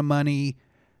little amount of money,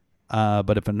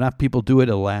 but if enough people do it,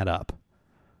 it'll add up.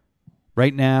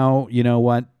 Right now, you know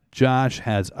what? Josh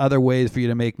has other ways for you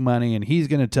to make money, and he's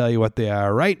going to tell you what they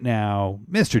are right now.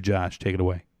 Mr. Josh, take it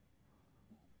away.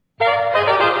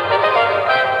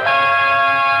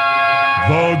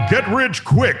 The Get Rich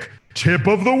Quick Tip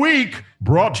of the Week,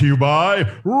 brought to you by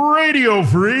Radio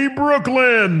Free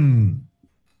Brooklyn.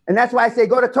 And that's why I say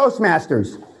go to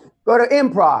Toastmasters, go to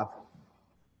improv.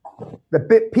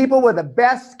 The people with the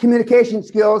best communication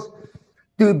skills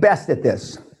do best at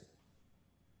this.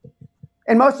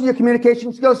 And most of your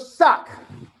communication skills suck.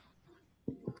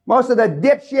 Most of the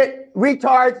dipshit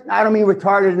retards, I don't mean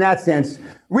retarded in that sense,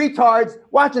 retards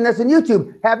watching this on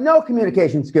YouTube have no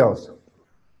communication skills.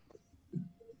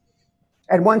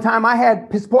 At one time, I had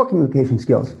piss poor communication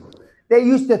skills. They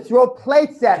used to throw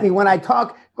plates at me when I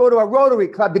go to a Rotary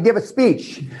Club to give a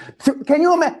speech. Can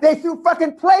you imagine? They threw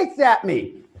fucking plates at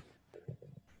me.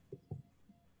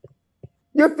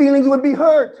 Your feelings would be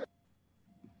hurt.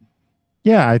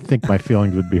 Yeah, I think my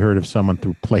feelings would be hurt if someone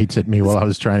threw plates at me while I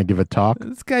was trying to give a talk.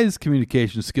 This guy's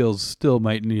communication skills still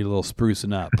might need a little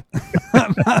sprucing up.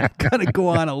 I'm not going to go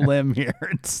on a limb here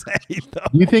and say, though.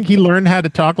 Do you think he learned how to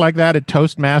talk like that at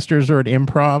Toastmasters or at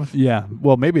Improv? Yeah,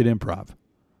 well, maybe at Improv.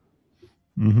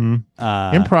 Mm-hmm.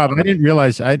 Improv, I didn't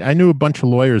realize. I knew a bunch of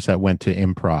lawyers that went to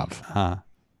Improv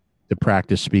to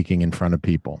practice speaking in front of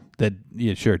people.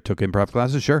 Yeah, sure, took improv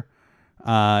classes, sure.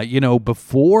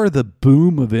 Before the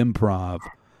boom of improv,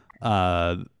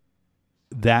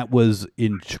 that was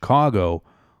in Chicago,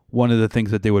 one of the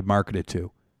things that they would market it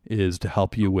to is to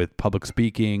help you with public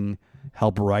speaking,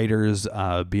 help writers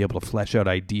be able to flesh out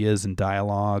ideas and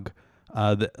dialogue.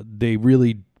 They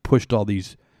really pushed all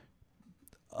these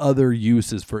other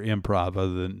uses for improv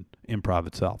other than improv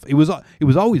itself. It was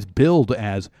always billed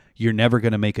as you're never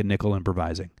going to make a nickel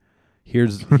improvising.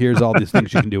 Here's all these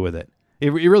things you can do with it.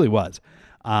 It really was.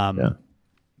 Yeah.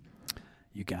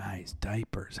 You guys,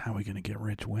 diapers, how are we going to get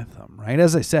rich with them, right?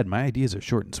 As I said, my ideas are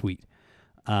short and sweet.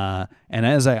 And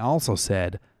as I also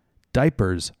said,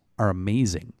 diapers are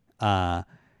amazing.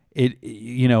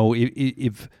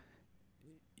 If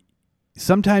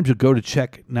sometimes you go to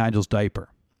check Nigel's diaper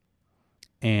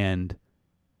and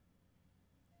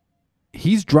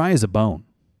he's dry as a bone.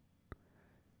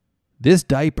 This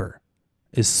diaper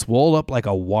is swole up like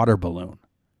a water balloon.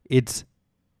 It's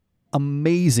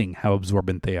amazing how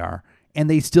absorbent they are, and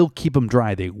they still keep them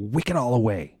dry. They wick it all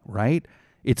away, right?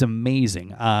 It's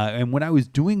amazing. And when I was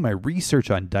doing my research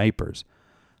on diapers,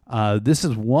 this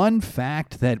is one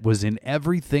fact that was in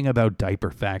everything about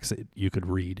diaper facts that you could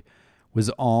read,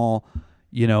 was all,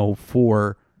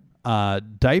 for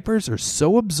diapers are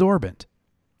so absorbent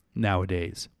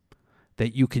nowadays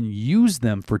that you can use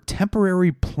them for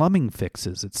temporary plumbing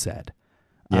fixes, it said.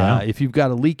 Yeah. If you've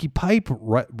got a leaky pipe,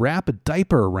 wrap a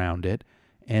diaper around it,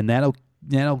 and that'll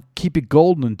keep it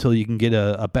golden until you can get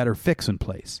a better fix in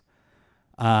place.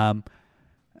 And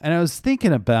I was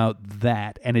thinking about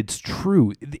that, and it's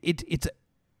true.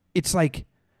 It's like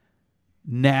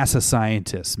NASA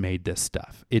scientists made this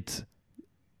stuff. It's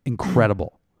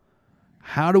incredible.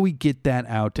 How do we get that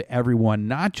out to everyone,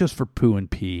 not just for poo and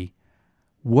pee?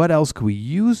 What else could we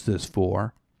use this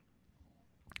for?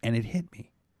 And it hit me.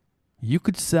 You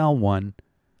could sell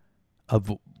at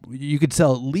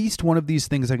least one of these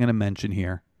things I'm going to mention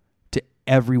here to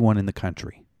everyone in the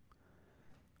country.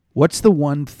 What's the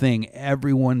one thing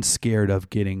everyone's scared of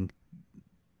getting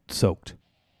soaked?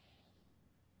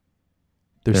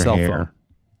 Their cell hair. phone.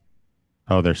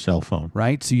 Oh, their cell phone.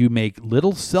 Right? So you make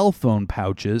little cell phone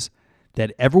pouches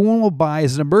that everyone will buy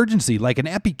as an emergency, like an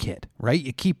EpiKit, right?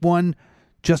 You keep one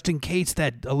just in case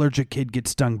that allergic kid gets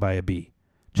stung by a bee.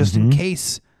 Just in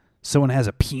case someone has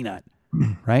a peanut,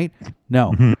 right?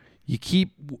 No. You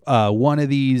keep one of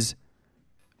these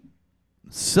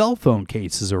cell phone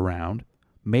cases around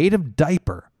made of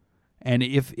diaper. And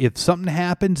if something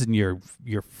happens and your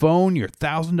phone, your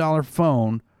 $1,000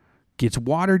 phone gets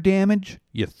water damage,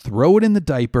 you throw it in the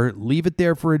diaper, leave it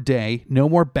there for a day, no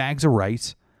more bags of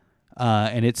rice,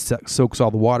 and it soaks all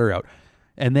the water out.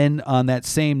 And then on that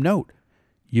same note,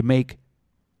 you make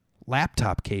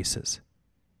laptop cases.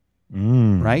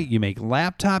 Right? You make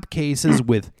laptop cases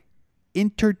with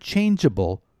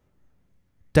interchangeable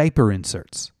diaper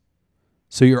inserts.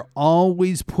 So you're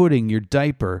always putting your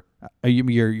diaper,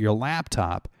 your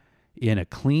laptop, in a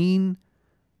clean,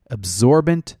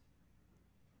 absorbent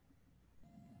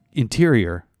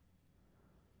interior.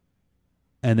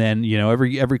 And then,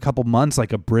 every couple months,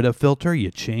 like a Brita filter,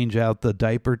 you change out the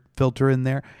diaper filter in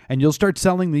there, and you'll start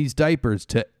selling these diapers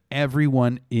to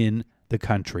everyone in the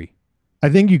country. I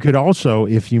think you could also,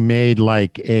 if you made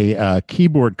like a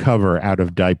keyboard cover out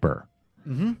of diaper,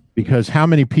 because how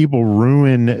many people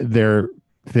ruin their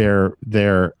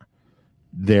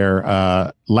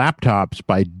laptops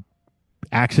by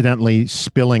accidentally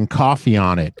spilling coffee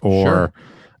on it or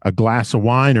a glass of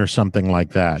wine or something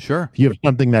like that. Sure. If you have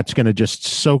something that's going to just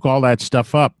soak all that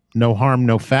stuff up, no harm,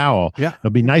 no foul. Yeah.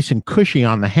 It'll be nice and cushy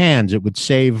on the hands. It would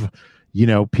save,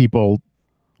 people,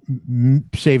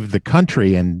 save the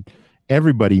country and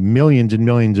everybody millions and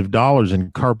millions of dollars in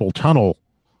carpal tunnel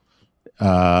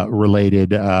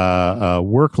related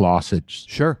work losses.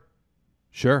 Sure.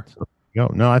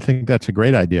 No, I think that's a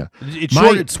great idea. It's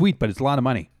short and sweet, but it's a lot of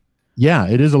money. Yeah,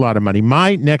 it is a lot of money.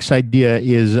 My next idea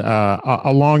is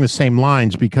along the same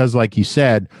lines because, like you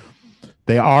said,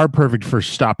 They are perfect for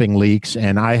stopping leaks.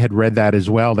 And I had read that as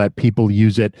well, that people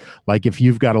use it. Like if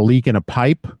you've got a leak in a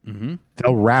pipe,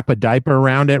 they'll wrap a diaper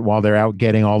around it while they're out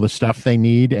getting all the stuff they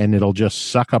need. And it'll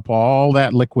just suck up all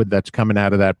that liquid that's coming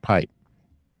out of that pipe.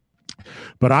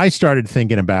 But I started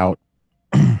thinking about,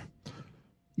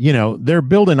 they're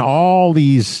building all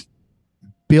these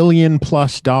 $1 billion+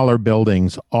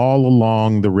 buildings all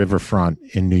along the riverfront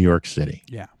in New York City.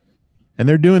 Yeah. And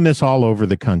they're doing this all over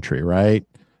the country, right?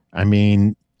 I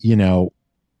mean,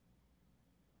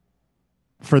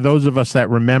 for those of us that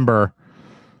remember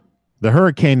the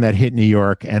hurricane that hit New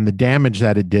York and the damage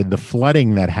that it did, the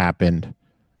flooding that happened,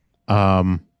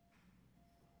 the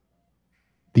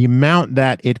amount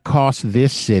that it cost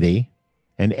this city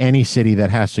and any city that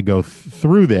has to go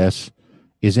through this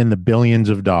is in the billions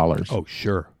of dollars. Oh,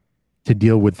 sure. To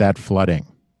deal with that flooding.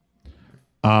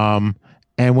 And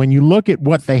when you look at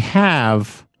what they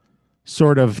have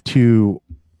sort of to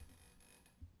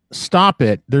stop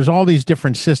it, there's all these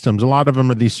different systems. A lot of them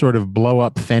are these sort of blow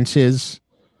up fences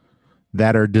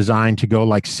that are designed to go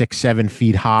like 6-7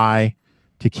 feet high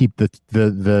to keep the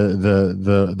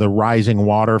rising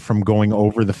water from going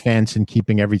over the fence and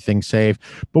keeping everything safe.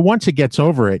 But once it gets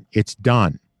over it, it's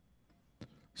done.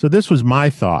 So this was my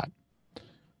thought.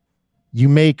 You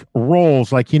make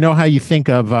rolls, like, how you think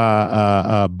of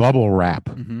bubble wrap,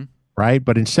 right?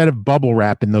 But instead of bubble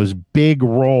wrap in those big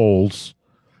rolls,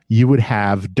 you would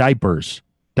have diaper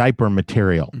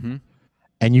material.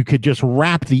 And you could just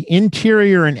wrap the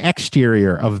interior and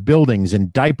exterior of buildings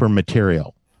in diaper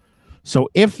material. So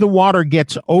if the water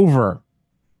gets over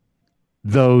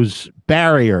those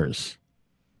barriers,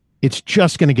 it's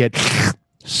just going to get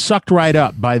sucked right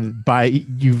up by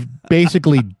you've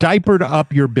basically diapered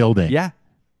up your building. Yeah.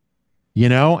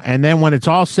 And then when it's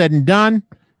all said and done,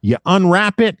 you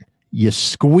unwrap it, you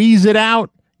squeeze it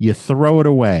out, you throw it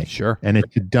away. Sure. And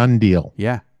it's a done deal.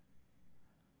 Yeah.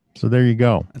 So there you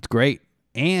go. That's great.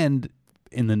 And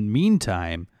in the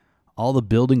meantime, all the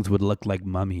buildings would look like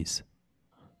mummies.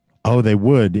 Oh, they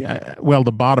would. Well,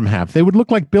 the bottom half. They would look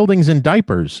like buildings in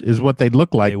diapers is what they'd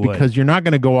look like, because you're not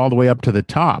going to go all the way up to the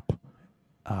top.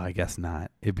 I guess not.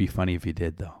 It'd be funny if you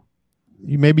did, though.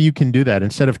 Maybe you can do that.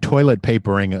 Instead of toilet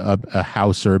papering a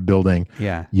house or a building,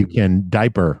 yeah, you can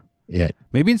diaper it.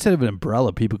 Maybe instead of an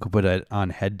umbrella, people could put it on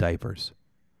head diapers.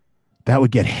 That would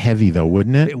get heavy, though,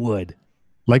 wouldn't it? It would.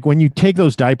 Like when you take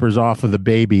those diapers off of the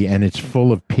baby and it's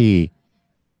full of pee.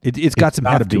 It's got some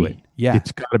heft to it. Yeah.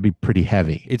 It's got to be pretty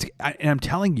heavy. And I'm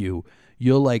telling you,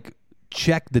 you'll like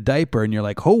check the diaper and you're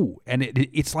like, oh, and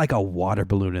it's like a water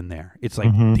balloon in there. It's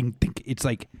like, ding, ding, it's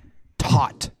like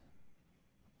taut.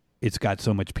 It's got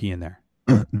so much pee in there.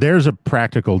 There's a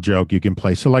practical joke you can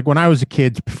play. So like when I was a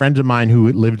kid, friends of mine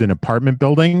who lived in apartment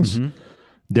buildings,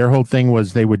 their whole thing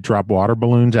was they would drop water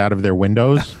balloons out of their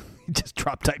windows. Just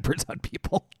drop diapers on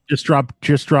people. Just drop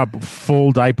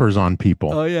full diapers on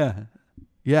people. Oh, yeah.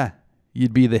 Yeah.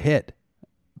 You'd be the hit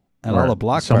at all the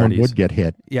block someone parties. Would get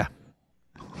hit. Yeah.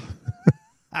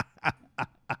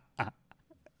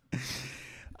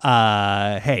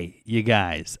 Hey, you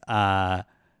guys,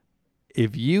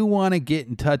 if you want to get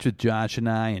in touch with Josh and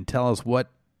I and tell us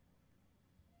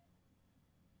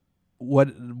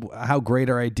how great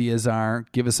our ideas are,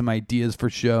 give us some ideas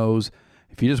for shows.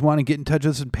 If you just want to get in touch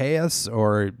with us and pay us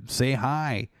or say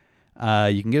hi,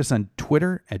 you can get us on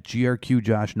Twitter at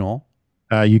GRQJoshNoel.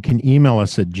 You can email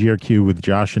us at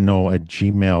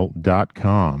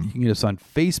grqwithjoshandnoel@gmail.com. You can get us on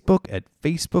Facebook at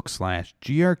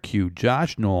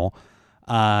Facebook.com/GRQJoshNoel.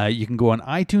 You can go on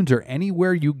iTunes or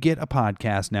anywhere you get a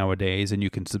podcast nowadays, and you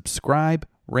can subscribe,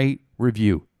 rate,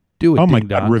 review. Do it. Oh my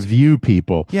God, review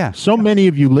people. Yeah. So many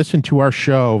of you listen to our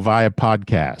show via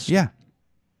podcast. Yeah.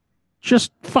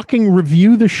 Just fucking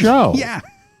review the show. Yeah.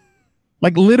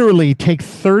 Like literally take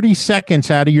 30 seconds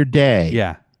out of your day.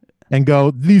 Yeah. And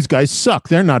go, these guys suck.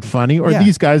 They're not funny. Or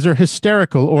these guys are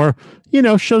hysterical. Or,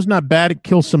 show's not bad. It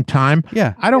kills some time.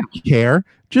 Yeah. I don't care.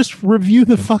 Just review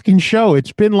the fucking show.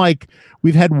 It's been like,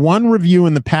 we've had one review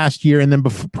in the past year. And then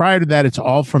prior to that, it's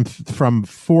all from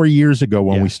 4 years ago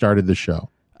when we started the show.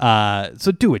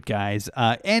 So do it, guys.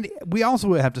 And we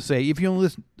also have to say, if you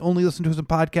only listen to us in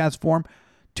podcast form,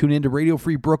 tune into Radio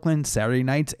Free Brooklyn, Saturday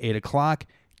nights, 8 o'clock.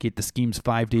 Get the schemes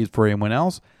 5 days before anyone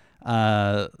else.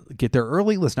 Get there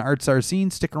early, listen to Arts Our Scene,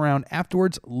 stick around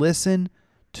afterwards, listen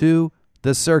to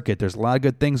The Circuit. There's a lot of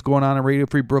good things going on in Radio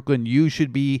Free Brooklyn. You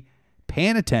should be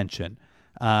paying attention.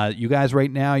 You guys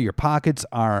right now, your pockets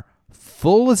are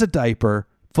full as a diaper,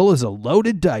 full as a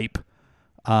loaded dipe,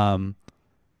 and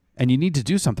you need to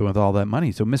do something with all that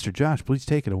money. So, Mr. Josh, please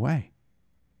take it away.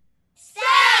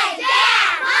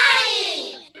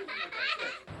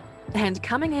 And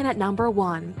coming in at number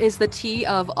 1 is the tea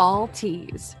of all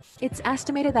teas. It's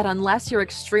estimated that unless you're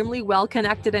extremely well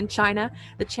connected in China,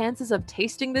 the chances of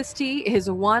tasting this tea is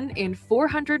 1 in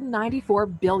 494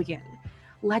 billion.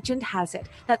 Legend has it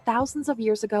that thousands of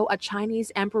years ago, a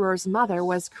Chinese emperor's mother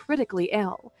was critically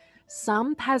ill.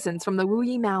 Some peasants from the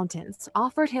Wuyi Mountains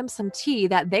offered him some tea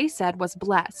that they said was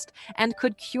blessed and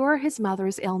could cure his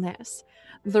mother's illness.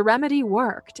 The remedy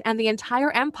worked, and the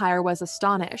entire empire was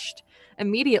astonished.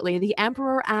 Immediately, the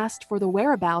emperor asked for the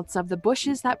whereabouts of the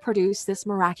bushes that produce this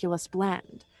miraculous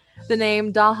blend. The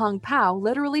name Da Hong Pao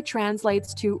literally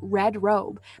translates to red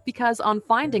robe because on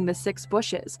finding the 6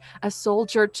 bushes, a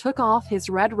soldier took off his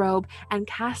red robe and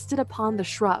cast it upon the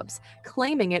shrubs,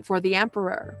 claiming it for the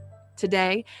emperor.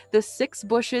 Today, the 6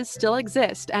 bushes still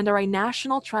exist and are a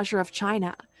national treasure of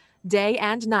China. Day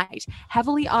and night,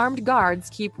 heavily armed guards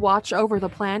keep watch over the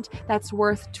plant that's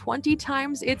worth 20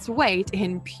 times its weight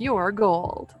in pure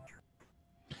gold.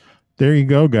 There you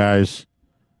go, guys.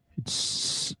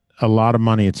 It's a lot of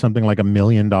money. It's something like $1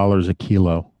 million a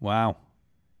kilo. Wow.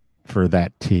 For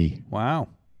that tea. Wow.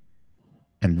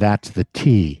 And that's the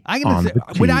tea.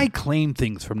 When I claim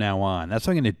things from now on, that's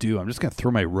what I'm going to do. I'm just going to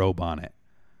throw my robe on it.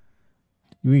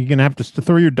 You're going to have to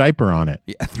throw your diaper on it.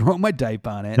 Yeah, throw my diaper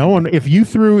on it. No one, if you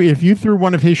threw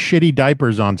one of his shitty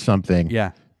diapers on something,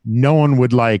 yeah, no one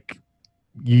would like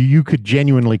you could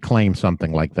genuinely claim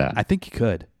something like that. I think you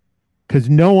could. Because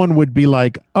no one would be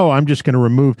like, oh, I'm just going to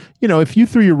remove, if you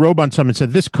threw your robe on someone and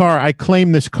said, this car, I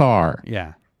claim this car.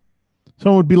 Yeah.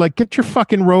 Someone would be like, get your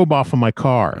fucking robe off of my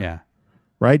car. Yeah.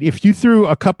 Right? If you threw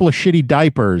a couple of shitty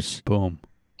diapers. Boom.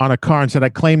 On a car and said, I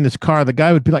claim this car, the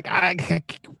guy would be like, I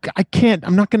can't,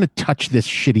 I'm not going to touch this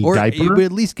shitty diaper. Or you would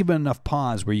at least give it enough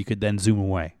pause where you could then zoom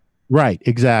away. Right,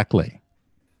 exactly.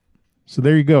 So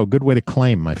there you go. Good way to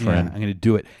claim, my friend. Yeah, I'm going to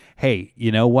do it. Hey,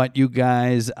 you know what, you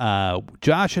guys?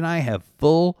 Josh and I have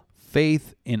full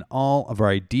faith in all of our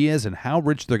ideas and how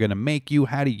rich they're going to make you.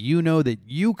 How do you know that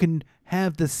you can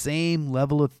have the same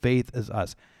level of faith as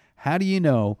us? How do you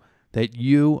know that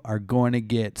you are going to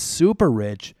get super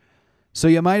rich? So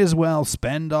you might as well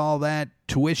spend all that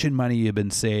tuition money you've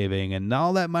been saving and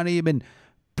all that money you've been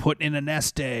putting in a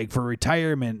nest egg for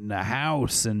retirement and a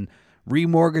house and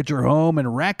remortgage your home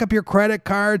and rack up your credit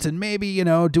cards and maybe, do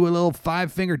a little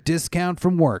 5-finger discount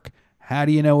from work. How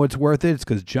do you know it's worth it? It's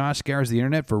because Josh scours the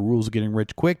internet for rules of getting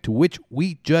rich quick, to which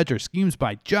we judge our schemes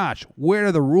by. Josh, where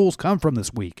do the rules come from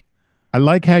this week? I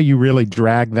like how you really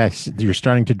drag that. You're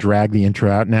starting to drag the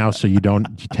intro out now so you don't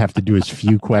have to do as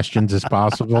few questions as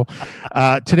possible.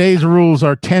 Today's rules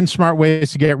are 10 smart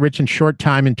ways to get rich in short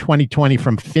time in 2020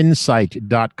 from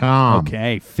Finsight.com.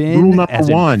 Okay, Fin Rule number as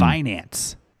 1. In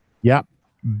finance. Yep.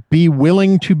 Be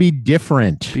willing to be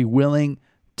different. Be willing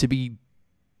to be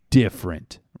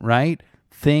different, right?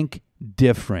 Think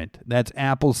different. That's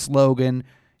Apple's slogan.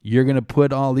 You're going to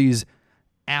put all these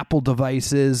Apple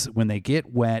devices, when they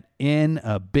get wet, in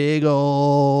a big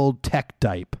old tech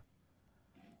diaper.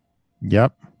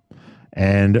 Yep.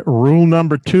 And rule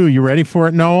number 2, you ready for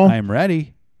it, Noel? I'm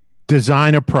ready.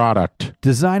 Design a product.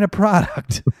 Design a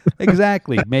product.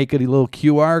 Exactly. Make it a little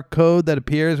QR code that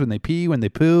appears when they pee, when they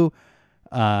poo.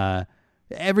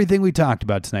 Everything we talked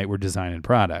about tonight, we're designing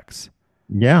products.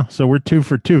 Yeah, so we're 2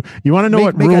 for 2. You want to know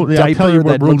what rule? I'll tell you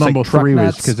what rule number 3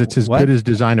 was, because it's as good as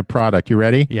design a product. You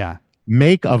ready? Yeah.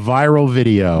 Make a viral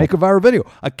video. Make a viral video.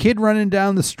 A kid running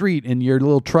down the street in your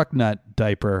little truck nut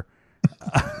diaper.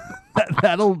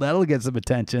 That'll get some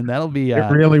attention. That'll be.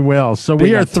 It really will. So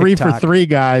we are 3 for 3,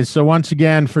 guys. So once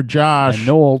again, for Josh and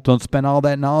Noel, don't spend all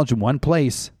that knowledge in one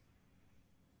place.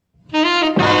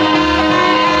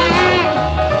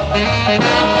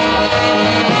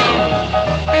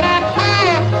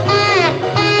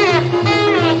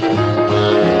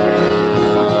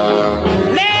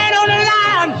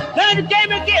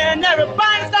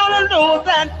 Everybody's gonna lose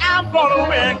and I'm gonna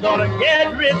win, gonna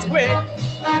get rich quick.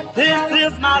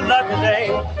 This is my lucky day.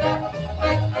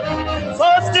 So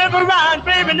stick around,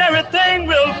 baby, and everything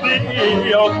will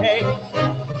be okay.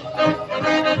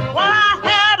 Well, I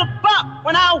had a buck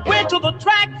when I went to the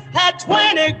track, had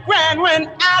 20 grand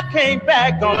when I came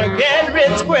back, gonna get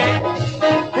rich quick.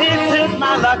 This is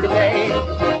my lucky day.